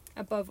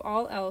 Above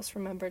all else,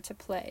 remember to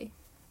play.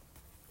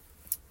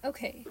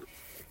 Okay,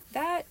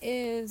 that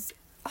is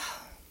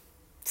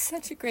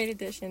such a great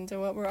addition to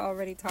what we're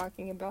already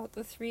talking about.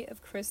 The 3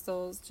 of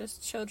crystals,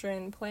 just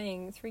children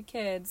playing, 3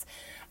 kids.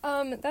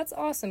 That's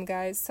awesome,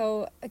 guys.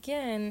 So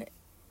again,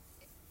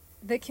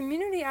 the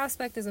community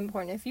aspect is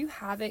important. If you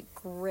have it,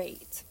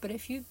 great. But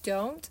if you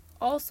don't,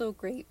 also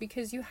great,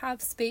 because you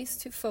have space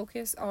to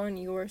focus on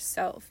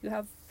yourself. You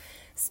have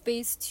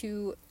space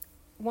to,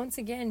 once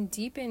again,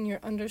 deepen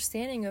your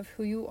understanding of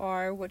who you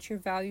are, what your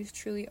values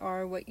truly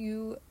are, what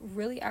you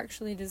really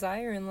actually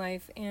desire in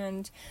life,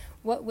 and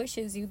what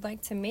wishes you'd like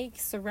to make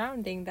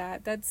surrounding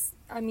that. That's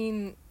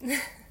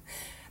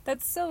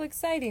so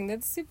exciting.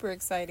 That's super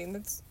exciting.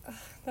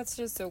 That's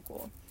just so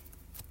cool.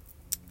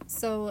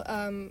 So,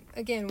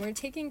 again, we're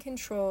taking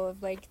control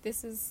of, like,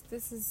 this is,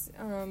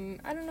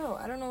 I don't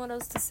know what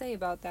else to say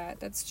about that.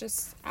 That's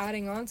just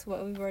adding on to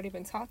what we've already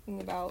been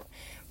talking about.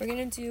 We're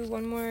going to do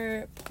one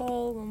more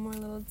pull, one more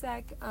little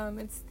deck.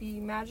 It's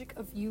the Magic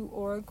of You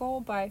Oracle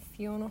by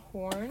Fiona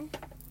Horn.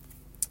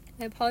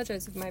 I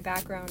apologize if my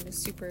background is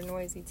super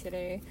noisy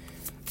today.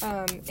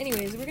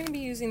 Anyways, we're going to be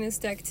using this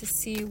deck to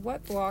see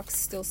what blocks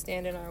still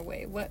stand in our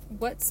way.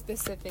 What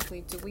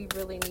specifically do we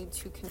really need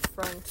to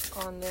confront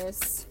on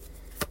this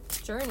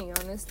journey,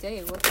 on this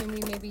day? What can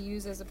we maybe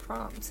use as a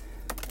prompt?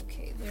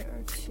 Okay, there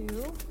are 2.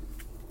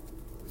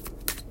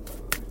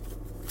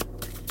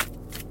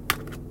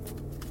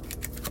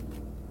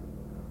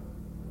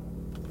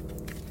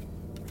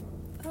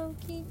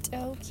 Okie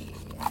dokie.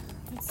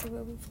 Let's see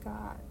what we've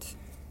got.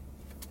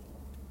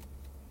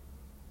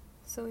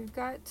 So we've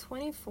got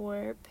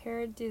 24,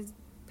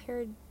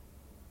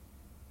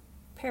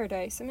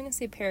 paradise. I'm going to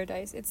say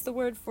paradise. It's the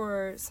word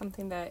for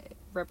something that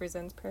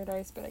represents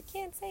paradise, but I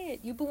can't say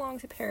it. You belong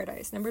to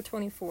paradise, number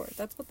 24.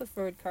 That's what the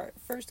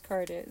first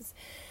card is.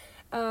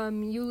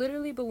 You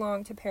literally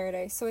belong to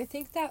paradise. So I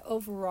think that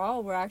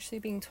overall we're actually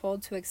being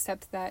told to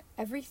accept that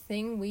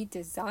everything we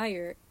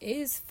desire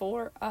is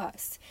for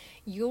us.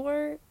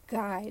 Your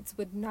guides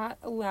would not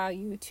allow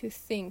you to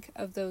think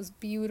of those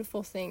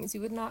beautiful things.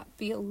 You would not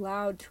be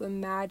allowed to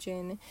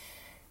imagine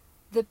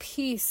the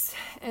peace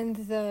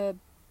and the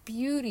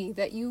beauty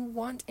that you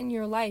want in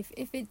your life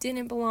if it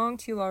didn't belong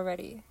to you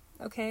already.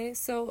 Okay?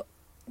 So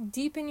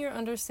deepen your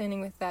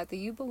understanding with that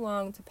you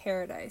belong to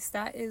paradise.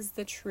 That is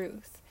the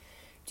truth.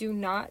 Do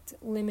not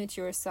limit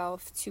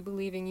yourself to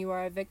believing you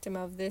are a victim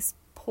of this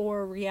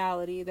poor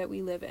reality that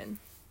we live in.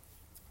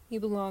 You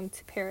belong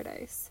to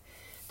paradise.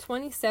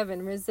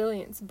 27,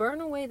 resilience. Burn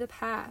away the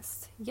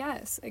past.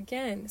 Yes,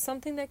 again,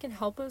 something that can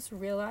help us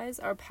realize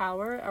our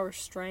power, our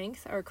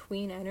strength, our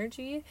queen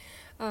energy,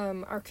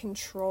 our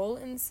control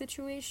in the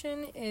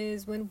situation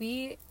is when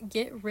we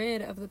get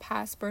rid of the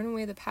past, burn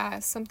away the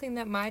past. Something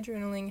that my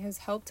journaling has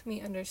helped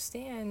me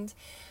understand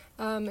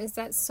is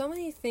that so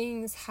many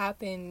things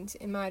happened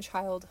in my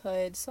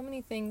childhood, so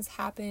many things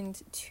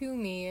happened to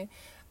me,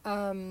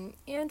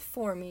 and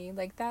for me.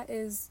 Like, that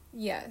is,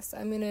 yes,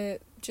 I'm gonna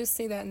just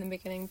say that in the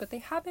beginning, but they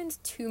happened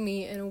to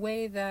me in a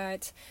way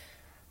that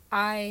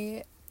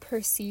I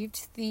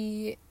perceived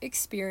the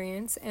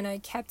experience, and I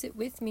kept it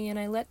with me, and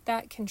I let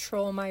that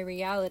control my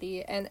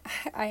reality. And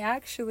I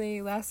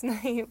actually, last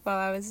night while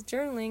I was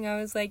journaling, I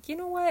was like, you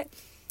know what?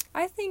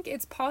 I think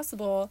it's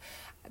possible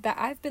that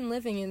I've been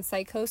living in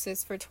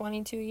psychosis for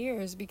 22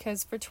 years,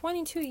 because for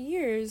 22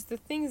 years, the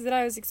things that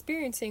I was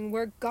experiencing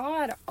were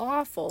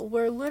god-awful,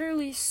 were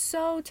literally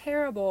so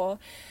terrible.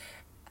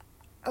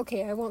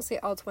 Okay, I won't say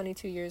all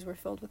 22 years were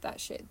filled with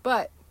that shit,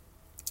 but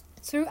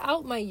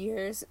throughout my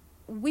years,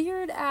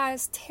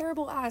 weird-ass,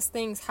 terrible-ass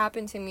things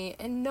happened to me,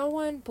 and no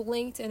one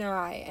blinked an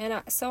eye.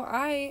 And so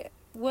I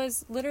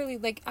was literally,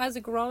 like, as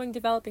a growing,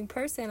 developing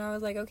person, I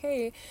was like,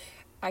 okay,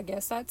 I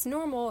guess that's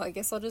normal. I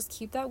guess I'll just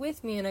keep that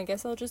with me, and I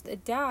guess I'll just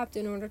adapt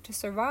in order to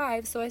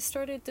survive. So I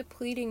started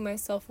depleting my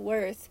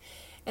self-worth,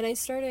 and I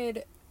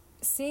started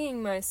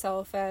seeing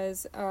myself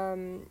as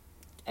an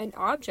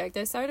object.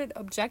 I started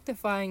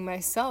objectifying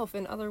myself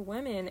and other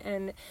women,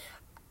 and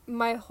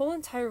my whole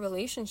entire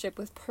relationship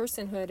with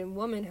personhood and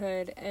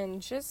womanhood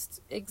and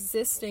just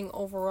existing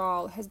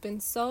overall has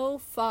been so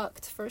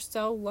fucked for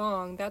so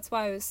long. That's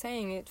why I was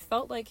saying it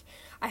felt like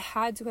I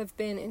had to have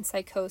been in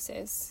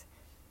psychosis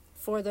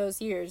for those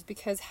years,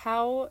 because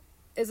how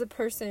does a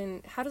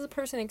person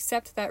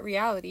accept that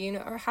reality, you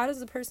know, or how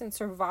does a person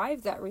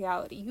survive that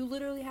reality? You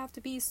literally have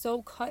to be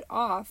so cut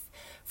off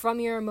from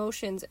your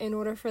emotions in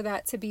order for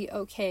that to be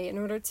okay, in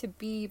order to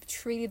be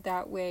treated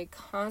that way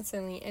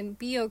constantly and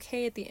be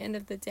okay at the end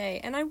of the day.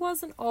 And I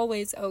wasn't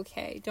always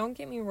okay, don't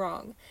get me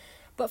wrong,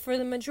 but for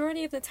the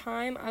majority of the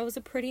time, I was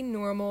a pretty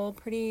normal,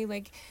 pretty,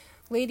 like,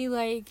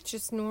 ladylike,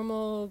 just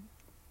normal,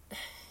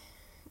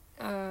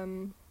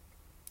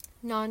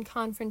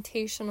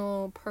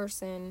 non-confrontational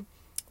person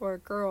or a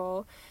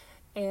girl.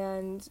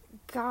 And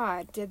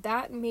God, did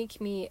that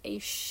make me a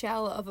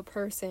shell of a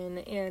person.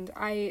 And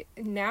I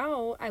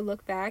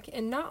look back,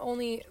 and not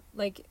only,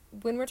 like,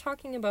 when we're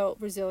talking about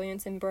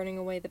resilience and burning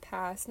away the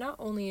past, not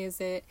only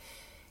is it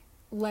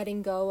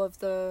letting go of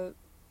the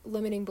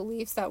limiting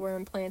beliefs that were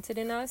implanted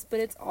in us, but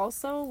it's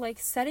also like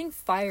setting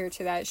fire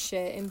to that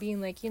shit and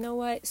being like, you know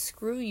what,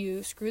 screw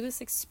you, screw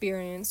this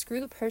experience, screw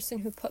the person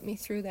who put me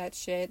through that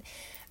shit.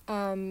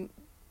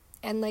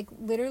 And, like,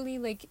 literally,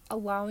 like,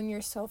 allowing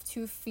yourself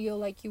to feel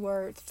like you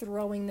are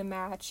throwing the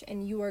match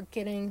and you are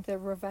getting the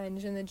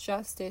revenge and the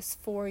justice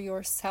for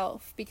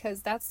yourself.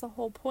 Because that's the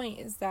whole point,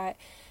 is that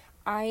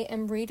I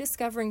am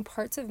rediscovering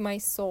parts of my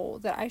soul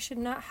that I should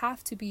not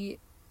have to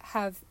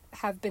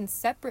have been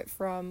separate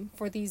from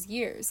for these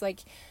years. Like,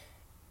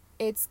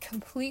 it's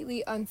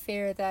completely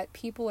unfair that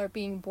people are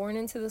being born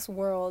into this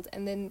world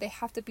and then they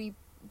have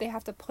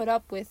to put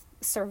up with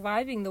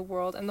surviving the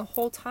world, and the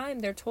whole time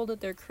they're told that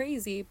they're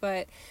crazy,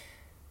 but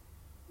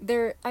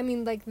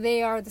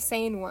they are the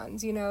sane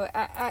ones, you know.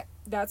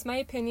 That's my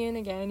opinion.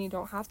 Again, you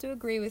don't have to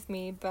agree with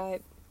me,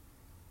 but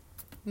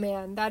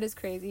man, that is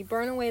crazy.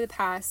 Burn away the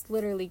past,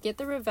 literally get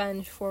the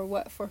revenge for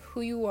who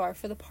you are,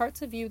 for the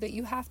parts of you that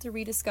you have to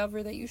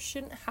rediscover that you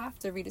shouldn't have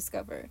to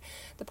rediscover,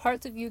 the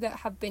parts of you that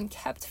have been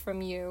kept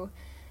from you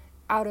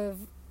out of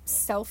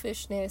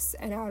selfishness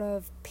and out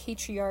of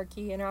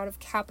patriarchy and out of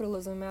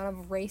capitalism, out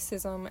of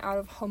racism, out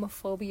of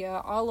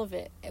homophobia, all of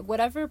it.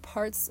 Whatever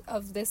parts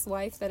of this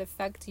life that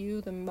affect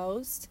you the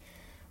most,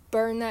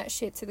 burn that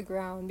shit to the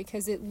ground,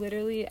 because it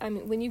literally,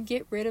 when you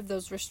get rid of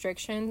those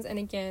restrictions, and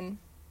again,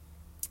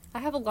 I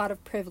have a lot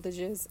of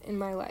privileges in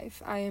my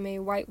life. I am a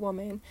white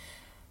woman,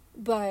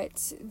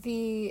 but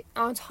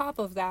on top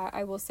of that,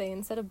 I will say,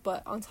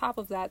 on top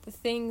of that, the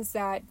things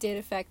that did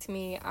affect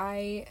me,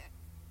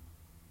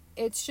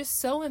 it's just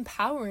so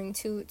empowering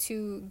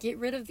to get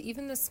rid of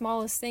even the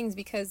smallest things,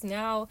 because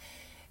now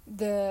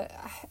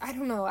I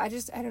don't know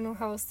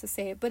how else to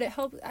say it, but it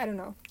helped. I don't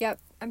know. Yep.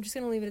 I'm just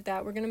going to leave it at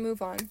that. We're going to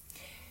move on.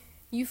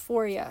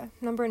 Euphoria.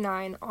 Number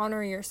 9,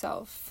 honor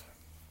yourself.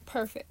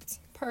 Perfect.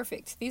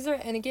 These are,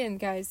 and again,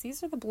 guys,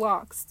 these are the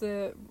blocks.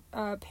 The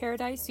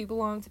paradise, you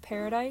belong to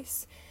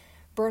paradise.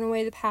 Burn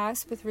away the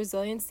past with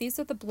resilience. These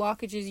are the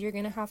blockages you're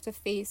going to have to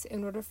face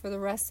in order for the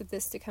rest of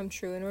this to come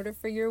true, in order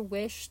for your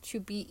wish to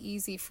be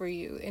easy for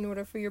you, in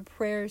order for your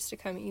prayers to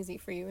come easy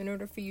for you, in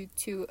order for you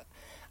to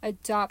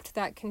adopt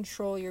that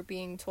control you're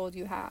being told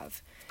you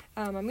have.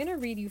 I'm going to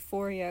read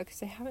Euphoria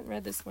because I haven't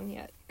read this one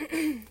yet.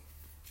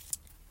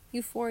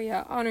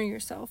 Euphoria, honor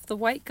yourself. The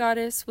white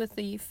goddess with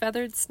the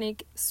feathered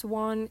snake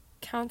swan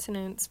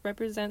countenance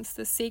represents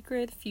the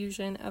sacred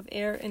fusion of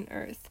air and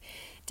earth,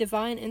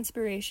 divine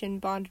inspiration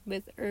bonded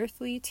with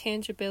earthly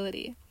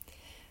tangibility.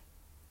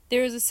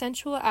 There is a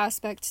sensual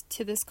aspect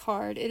to this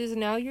card. It is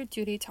now your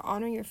duty to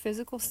honor your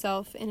physical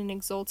self in an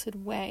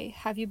exalted way.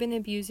 Have you been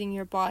abusing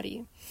your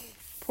body?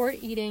 Poor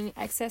eating,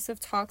 excess of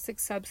toxic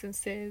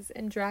substances,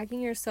 and dragging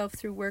yourself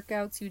through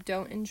workouts you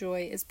don't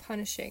enjoy is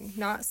punishing,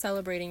 not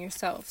celebrating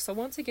yourself. So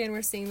once again,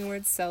 we're seeing the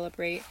word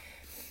celebrate.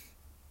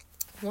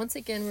 Once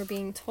again, we're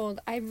being told,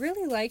 I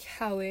really like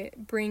how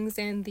it brings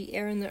in the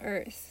air and the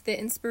earth, the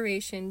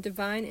inspiration,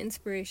 divine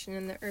inspiration,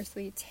 and the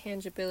earthly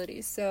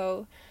tangibility.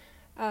 So,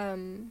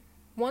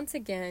 once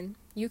again,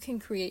 you can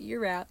create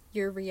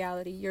your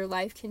reality. Your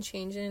life can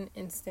change in an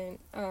instant.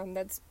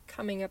 That's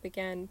coming up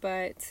again,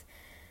 but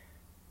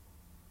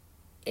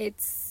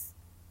it's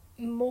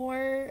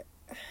more,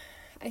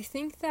 I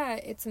think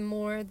that it's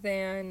more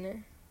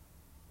than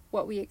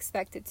what we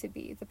expect it to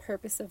be, the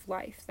purpose of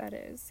life, that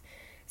is.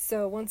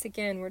 So once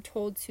again, we're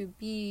told to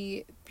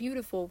be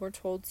beautiful, we're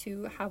told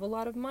to have a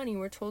lot of money,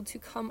 we're told to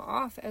come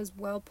off as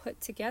well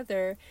put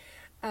together.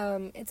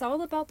 It's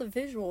all about the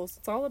visuals,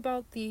 it's all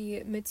about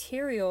the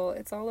material,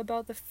 it's all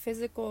about the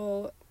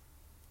physical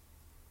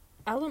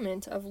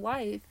element of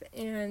life,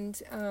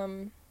 and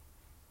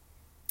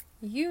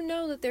you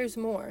know that there's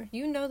more.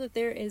 You know that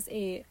there is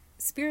a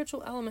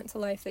spiritual element to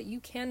life that you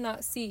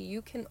cannot see,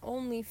 you can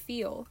only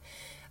feel.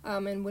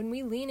 And when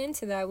we lean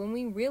into that, when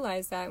we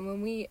realize that, and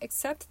when we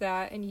accept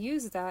that and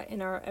use that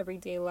in our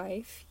everyday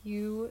life,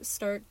 you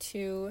start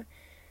to,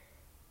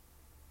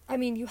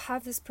 you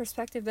have this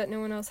perspective that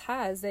no one else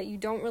has, that you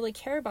don't really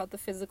care about the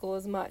physical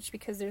as much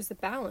because there's a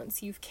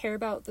balance. You care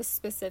about the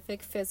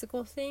specific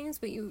physical things,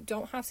 but you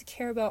don't have to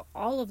care about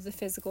all of the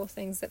physical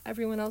things that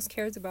everyone else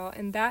cares about.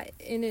 And that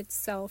in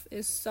itself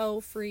is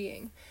so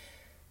freeing.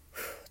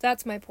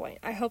 That's my point.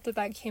 I hope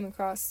that came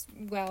across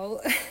well.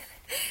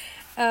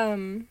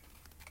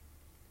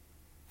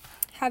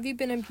 Have you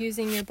been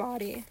abusing your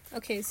body?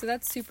 Okay, so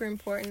that's super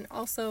important.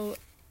 Also,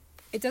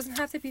 it doesn't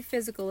have to be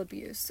physical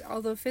abuse.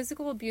 Although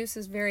physical abuse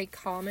is very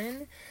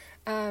common,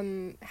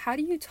 how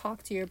do you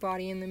talk to your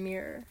body in the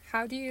mirror?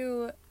 How do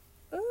you...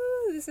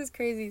 Oh, this is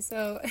crazy.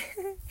 So,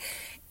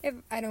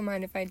 I don't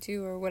mind if I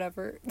do or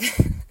whatever.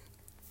 I'm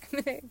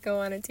going to go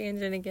on a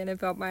tangent again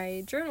about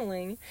my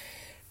journaling.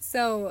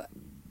 So,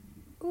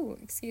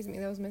 excuse me,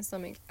 that was my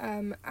stomach.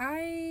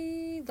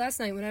 Last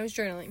night when I was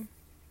journaling,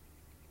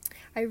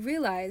 I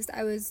realized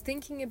I was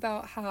thinking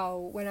about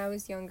how when I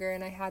was younger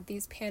and I had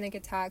these panic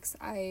attacks,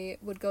 I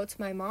would go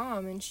to my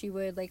mom and she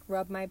would like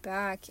rub my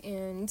back,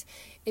 and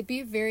it'd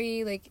be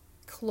very like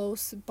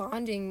close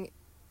bonding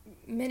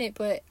minute.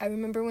 But I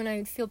remember when I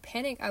would feel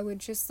panic, I would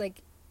just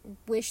like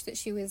wish that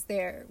she was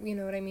there. You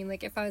know what I mean?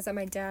 Like if I was at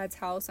my dad's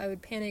house, I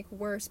would panic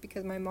worse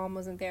because my mom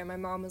wasn't there. My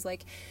mom was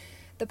like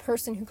the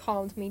person who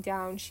calmed me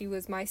down. She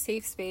was my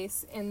safe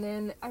space. And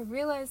then I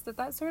realized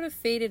that sort of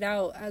faded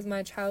out as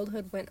my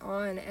childhood went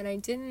on, and I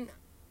didn't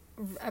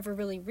ever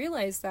really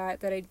realize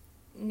that I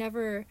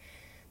never,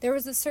 there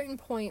was a certain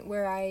point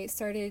where I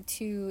started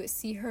to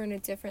see her in a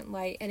different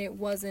light, and it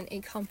wasn't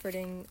a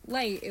comforting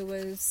light. It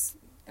was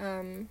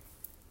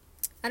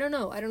I don't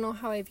know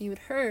how I viewed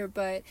her,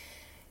 but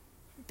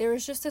there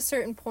was just a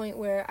certain point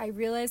where I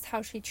realized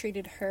how she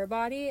treated her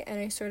body, and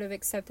I sort of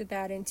accepted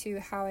that into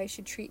how I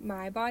should treat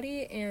my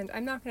body. And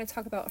I'm not going to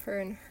talk about her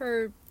and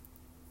her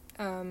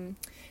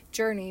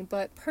journey,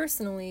 but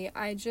personally,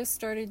 I just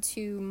started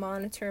to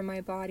monitor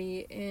my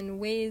body in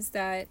ways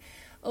that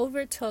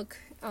overtook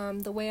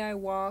the way I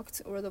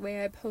walked or the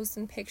way I posed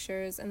in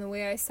pictures and the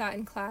way I sat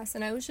in class.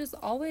 And I was just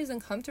always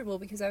uncomfortable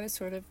because I was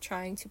sort of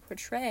trying to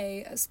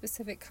portray a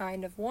specific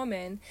kind of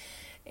woman.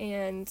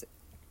 And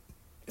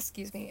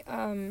excuse me,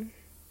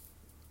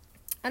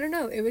 I don't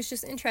know, it was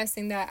just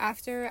interesting that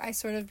after I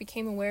sort of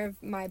became aware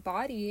of my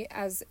body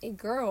as a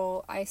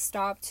girl, I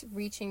stopped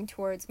reaching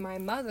towards my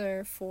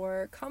mother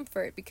for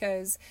comfort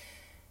because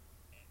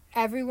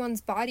everyone's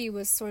body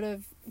was sort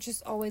of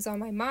just always on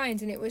my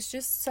mind, and it was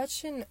just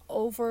such an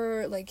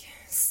over like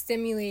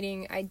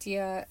stimulating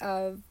idea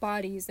of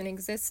bodies and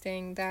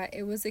existing that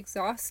it was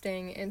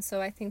exhausting. And so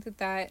I think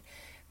that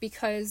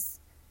because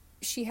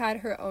she had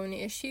her own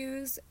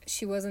issues,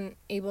 she wasn't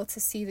able to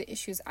see the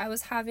issues I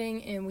was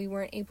having, and we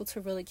weren't able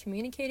to really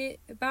communicate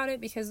about it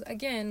because,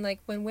 again, like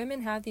when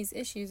women have these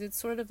issues, it's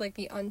sort of like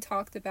the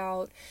untalked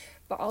about,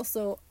 but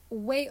also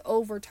way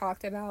over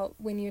talked about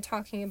when you're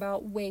talking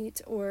about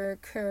weight or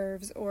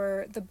curves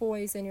or the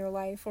boys in your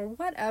life or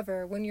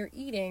whatever. When you're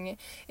eating,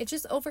 it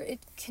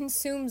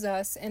consumes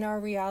us in our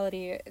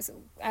reality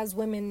as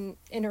women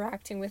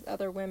interacting with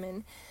other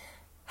women.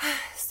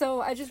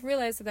 So I just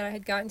realized that I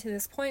had gotten to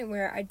this point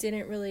where I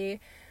didn't really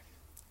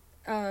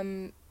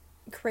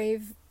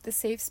crave the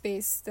safe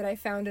space that I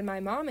found in my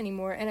mom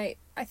anymore. And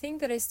I think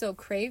that I still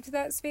craved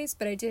that space,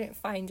 but I didn't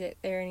find it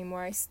there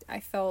anymore. I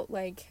felt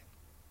like,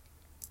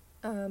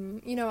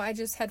 I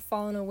just had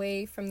fallen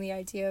away from the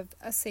idea of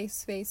a safe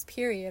space,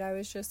 period. I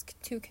was just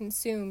too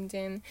consumed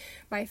in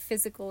my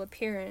physical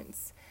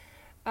appearance.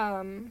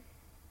 And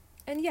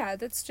yeah,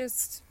 that's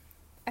just,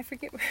 I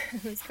forget where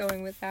I was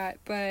going with that,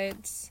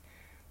 but...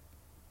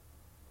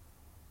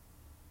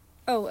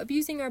 Oh,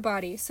 abusing our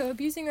body. So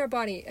abusing our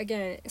body,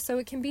 again, so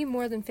it can be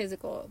more than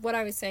physical. What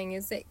I was saying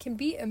is that it can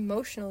be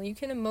emotional. You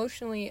can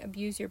emotionally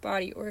abuse your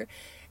body, or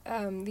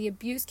the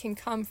abuse can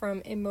come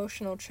from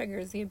emotional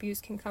triggers. The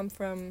abuse can come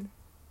from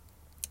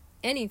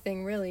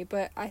anything, really,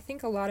 but I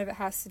think a lot of it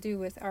has to do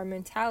with our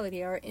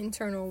mentality, our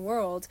internal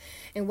world,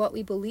 and what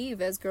we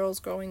believe as girls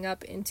growing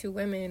up into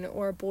women,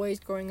 or boys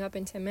growing up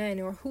into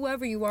men, or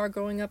whoever you are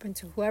growing up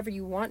into whoever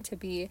you want to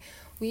be.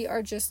 We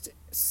are just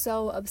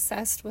so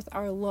obsessed with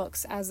our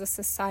looks as a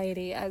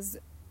society, as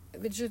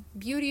just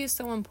beauty is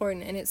so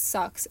important, and it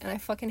sucks, and I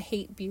fucking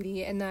hate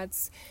beauty, and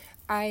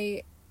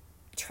I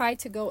try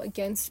to go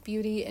against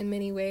beauty in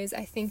many ways.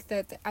 I think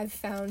that I've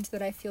found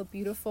that I feel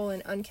beautiful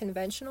in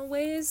unconventional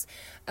ways,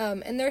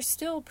 and they're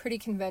still pretty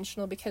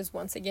conventional because,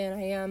 once again,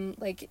 I am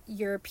like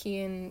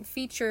European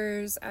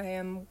features, I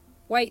am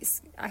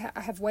white, I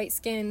have white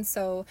skin,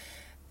 so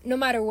no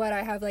matter what,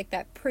 I have like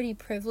that pretty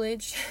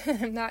privilege.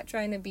 I'm not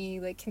trying to be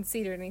like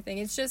conceited or anything.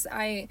 It's just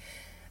I'm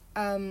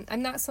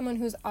not someone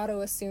who's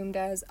auto-assumed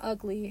as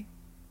ugly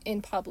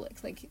in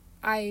public. Like,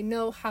 I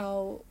know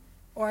how,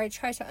 or I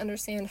try to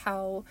understand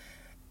how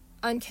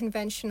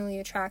unconventionally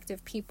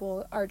attractive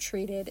people are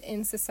treated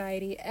in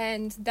society,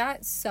 and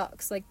that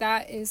sucks. Like,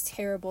 that is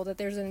terrible that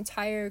there's an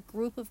entire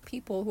group of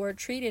people who are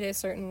treated a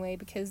certain way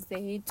because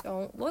they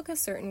don't look a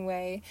certain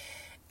way.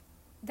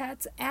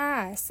 That's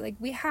ass. Like,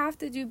 we have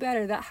to do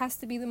better. That has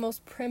to be the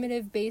most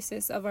primitive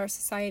basis of our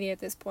society at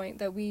this point,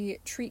 that we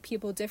treat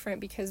people different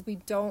because we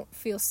don't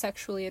feel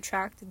sexually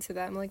attracted to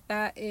them. Like,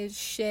 that is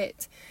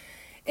shit.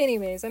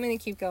 Anyways, I'm gonna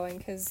keep going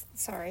because,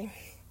 sorry.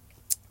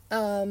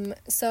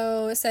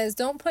 So it says,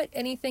 don't put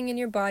anything in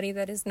your body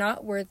that is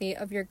not worthy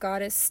of your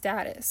goddess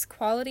status.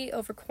 Quality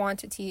over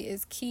quantity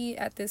is key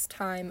at this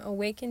time.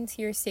 Awaken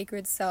to your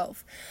sacred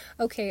self.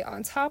 Okay,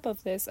 on top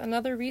of this,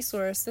 another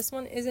resource. This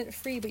one isn't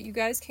free, but you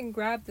guys can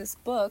grab this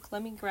book.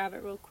 Let me grab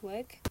it real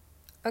quick.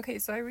 Okay,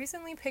 so I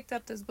recently picked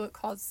up this book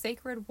called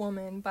Sacred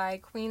Woman by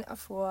Queen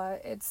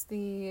Afua. It's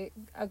a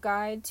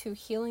guide to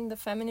healing the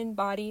feminine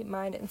body,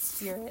 mind, and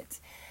spirit.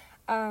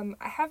 I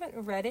haven't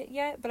read it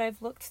yet, but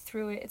I've looked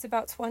through it. It's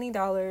about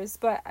 $20,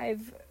 but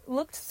I've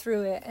looked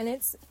through it, and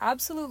it's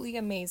absolutely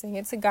amazing.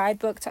 It's a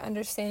guidebook to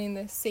understanding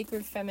the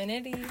sacred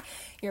femininity,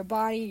 your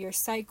body, your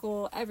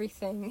cycle,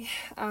 everything.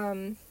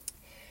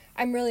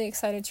 I'm really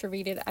excited to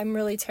read it. I'm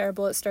really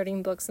terrible at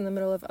starting books in the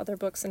middle of other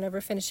books and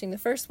never finishing the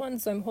first one,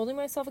 so I'm holding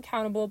myself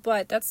accountable,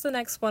 but that's the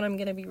next one I'm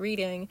going to be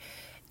reading.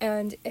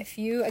 And if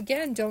you,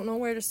 again, don't know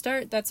where to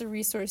start, that's a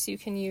resource you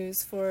can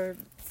use for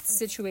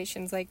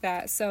situations like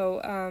that.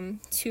 So,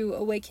 to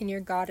awaken your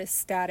goddess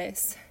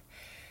status.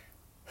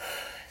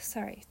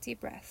 Sorry,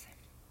 deep breath.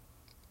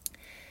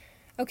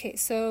 Okay,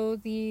 so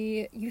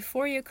the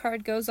Euphoria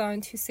card goes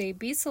on to say,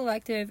 be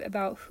selective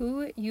about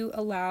who you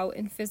allow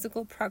in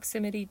physical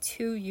proximity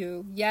to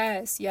you.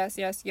 Yes.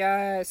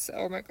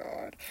 Oh my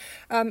God.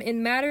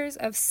 In matters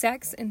of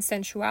sex and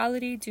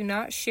sensuality, do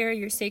not share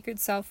your sacred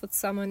self with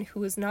someone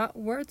who is not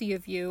worthy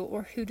of you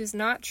or who does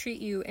not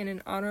treat you in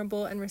an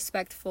honorable and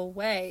respectful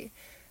way.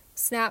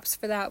 Snaps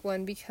for that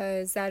one,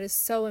 because that is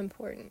so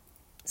important.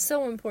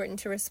 So important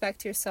to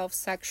respect yourself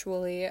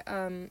sexually.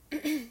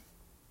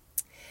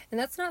 And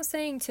that's not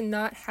saying to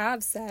not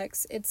have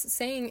sex. It's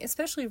saying,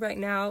 especially right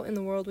now in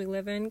the world we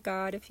live in,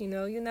 God, if you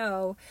know, you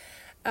know,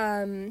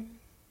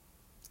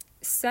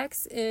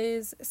 sex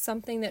is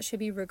something that should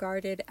be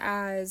regarded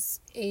as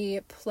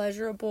a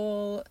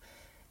pleasurable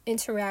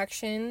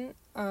interaction,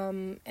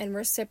 and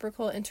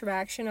reciprocal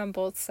interaction on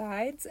both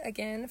sides.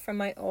 Again, from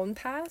my own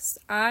past,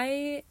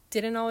 I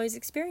didn't always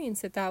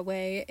experience it that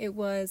way.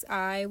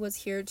 I was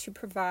here to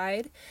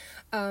provide,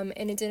 and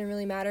it didn't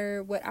really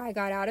matter what I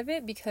got out of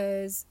it,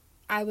 because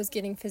I was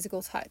getting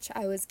physical touch.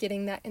 I was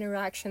getting that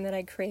interaction that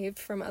I craved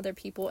from other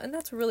people, and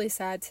that's really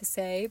sad to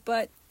say,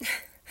 but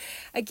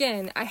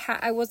again,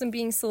 I wasn't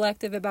being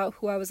selective about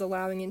who I was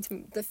allowing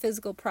into the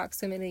physical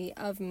proximity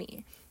of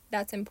me.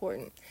 That's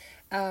important.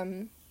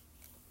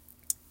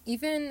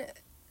 Even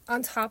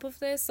on top of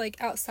this, like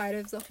outside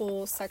of the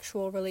whole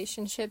sexual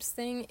relationships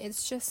thing,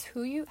 it's just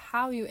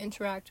how you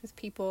interact with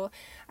people.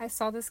 I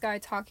saw this guy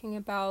talking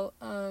about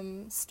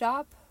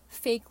stop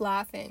fake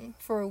laughing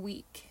for a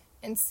week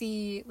and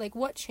see like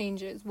what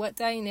changes, what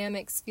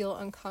dynamics feel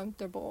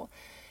uncomfortable.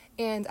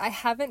 And I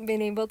haven't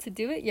been able to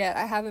do it yet.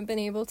 I haven't been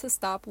able to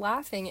stop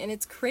laughing, and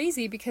it's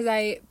crazy because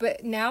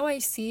but now I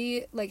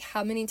see like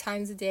how many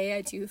times a day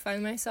I do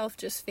find myself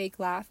just fake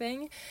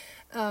laughing.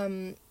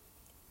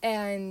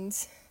 And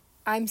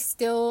I'm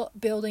still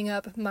building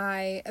up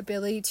my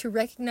ability to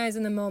recognize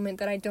in the moment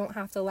that I don't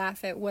have to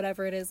laugh at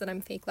whatever it is that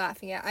I'm fake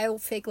laughing at. I'll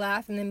fake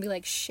laugh and then be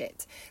like,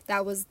 shit,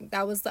 that was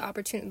the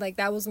opportunity. Like,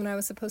 that was when I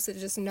was supposed to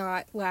just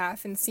not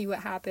laugh and see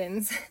what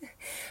happens.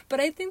 But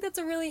I think that's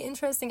a really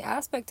interesting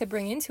aspect to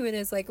bring into it,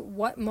 is like,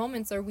 what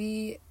moments are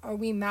we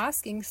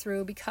masking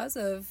through because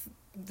of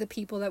the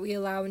people that we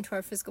allow into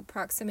our physical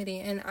proximity.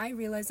 And I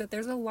realize that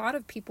there's a lot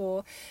of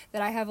people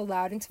that I have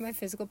allowed into my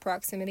physical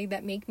proximity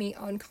that make me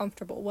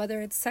uncomfortable,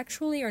 whether it's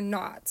sexually or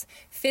not.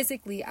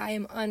 Physically, I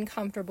am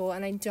uncomfortable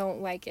and I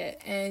don't like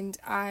it, and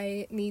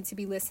I need to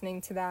be listening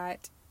to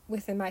that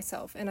within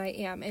myself, and I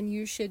am, and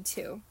you should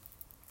too.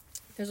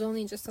 There's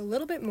only just a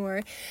little bit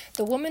more.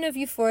 The woman of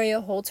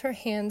Euphoria holds her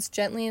hands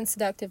gently and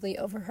seductively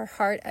over her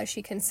heart as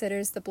she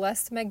considers the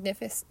blessed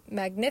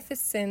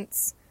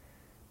magnificence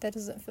that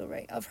doesn't feel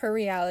right, of her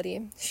reality.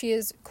 She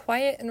is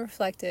quiet and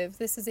reflective.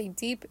 This is a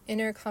deep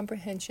inner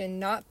comprehension,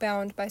 not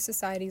bound by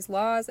society's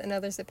laws and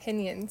others'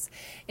 opinions.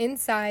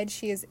 Inside,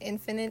 she is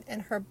infinite,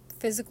 and her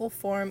physical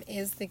form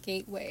is the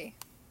gateway.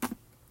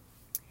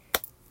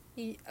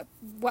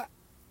 What?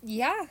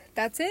 Yeah,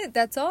 that's it.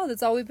 That's all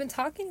we've been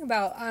talking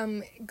about.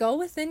 Go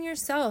within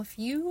yourself.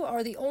 You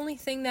are the only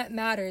thing that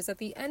matters. At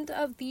the end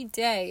of the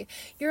day,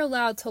 you're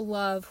allowed to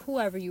love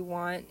whoever you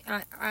want.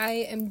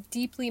 I am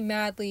deeply,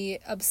 madly,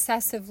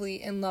 obsessively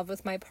in love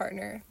with my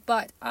partner,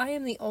 but I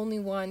am the only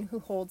one who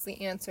holds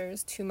the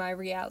answers to my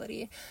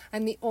reality.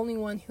 I'm the only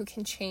one who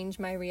can change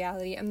my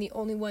reality. I'm the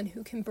only one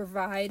who can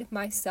provide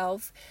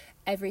myself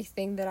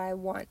everything that I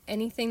want.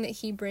 Anything that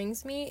he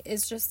brings me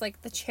is just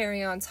like the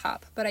cherry on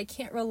top, but I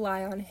can't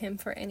rely on him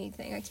for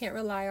anything. I can't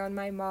rely on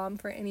my mom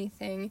for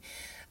anything,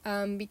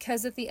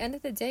 because at the end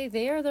of the day,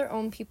 they are their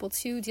own people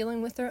too,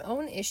 dealing with their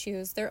own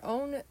issues, their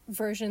own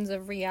versions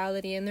of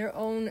reality, and their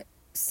own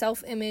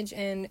self-image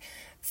and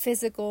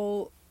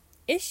physical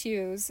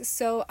issues.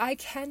 So I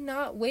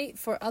cannot wait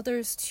for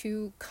others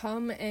to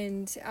come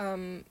and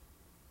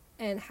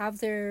have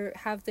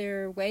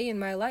their way in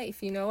my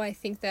life. You know, I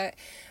think that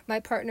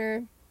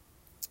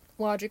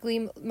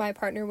logically my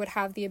partner would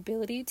have the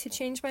ability to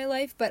change my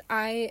life, but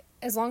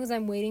as long as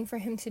I'm waiting for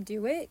him to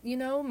do it, you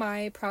know,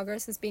 my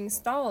progress is being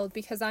stalled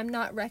because I'm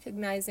not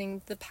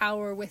recognizing the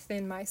power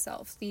within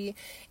myself, the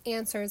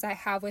answers I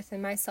have within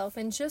myself,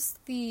 and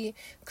just the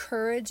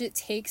courage it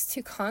takes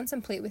to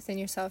contemplate within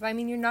yourself. I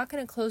mean, you're not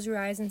going to close your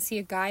eyes and see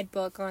a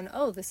guidebook on,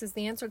 oh, this is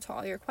the answer to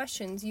all your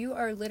questions. You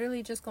are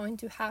literally just going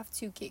to have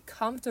to get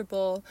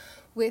comfortable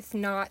with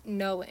not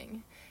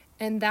knowing.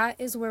 And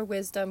that is where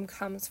wisdom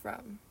comes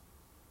from.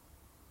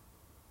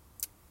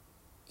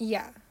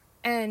 Yeah.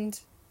 And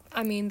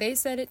I mean, they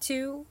said it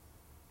too.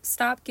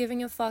 Stop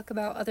giving a fuck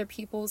about other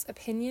people's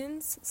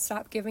opinions.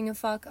 Stop giving a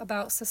fuck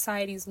about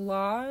society's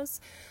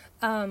laws.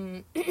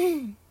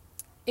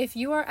 If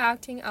you are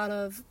acting out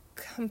of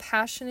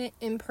compassionate,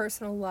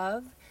 impersonal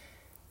love,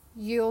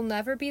 you'll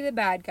never be the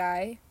bad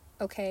guy.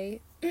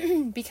 okay?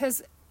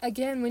 Because,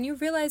 again, when you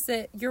realize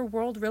that your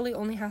world really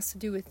only has to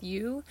do with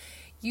you,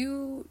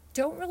 you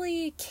don't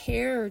really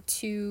care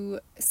to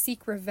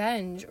seek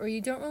revenge, or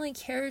you don't really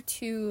care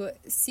to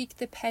seek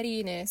the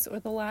pettiness or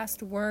the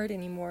last word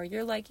anymore.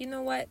 You're like, you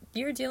know what?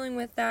 You're dealing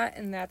with that,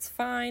 and that's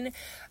fine.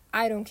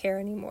 I don't care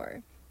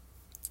anymore.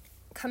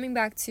 Coming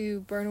back to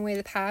burn away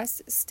the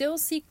past, still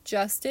seek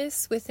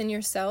justice within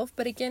yourself,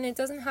 but again, it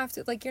doesn't have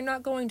to, like, you're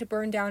not going to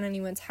burn down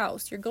anyone's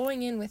house. You're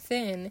going in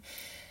within,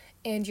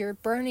 and you're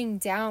burning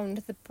down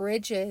the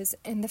bridges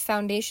and the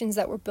foundations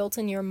that were built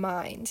in your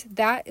mind.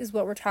 That is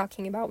what we're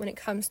talking about when it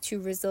comes to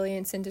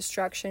resilience and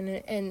destruction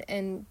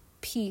and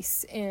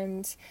peace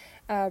and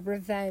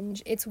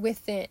revenge. It's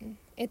within.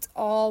 It's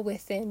all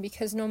within,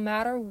 because no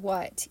matter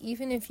what,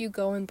 even if you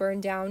go and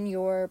burn down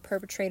your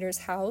perpetrator's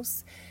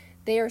house,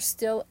 they are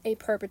still a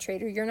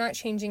perpetrator. You're not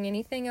changing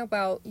anything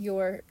about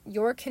your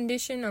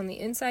condition on the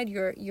inside,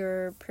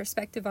 your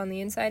perspective on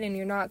the inside, and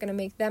you're not going to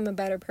make them a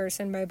better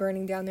person by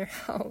burning down their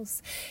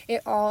house.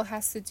 It all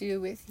has to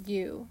do with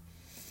you.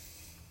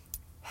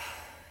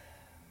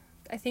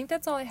 I think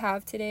that's all I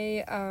have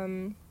today.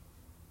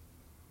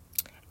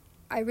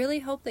 I really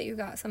hope that you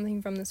got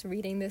something from this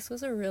reading. This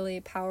was a really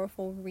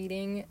powerful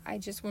reading. I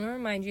just want to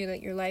remind you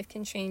that your life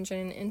can change in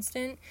an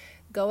instant.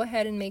 Go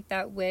ahead and make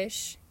that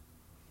wish.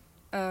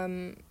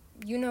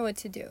 You know what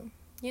to do.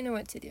 You know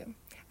what to do.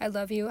 I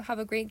love you. Have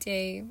a great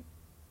day.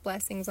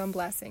 Blessings on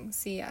blessings.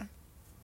 See ya.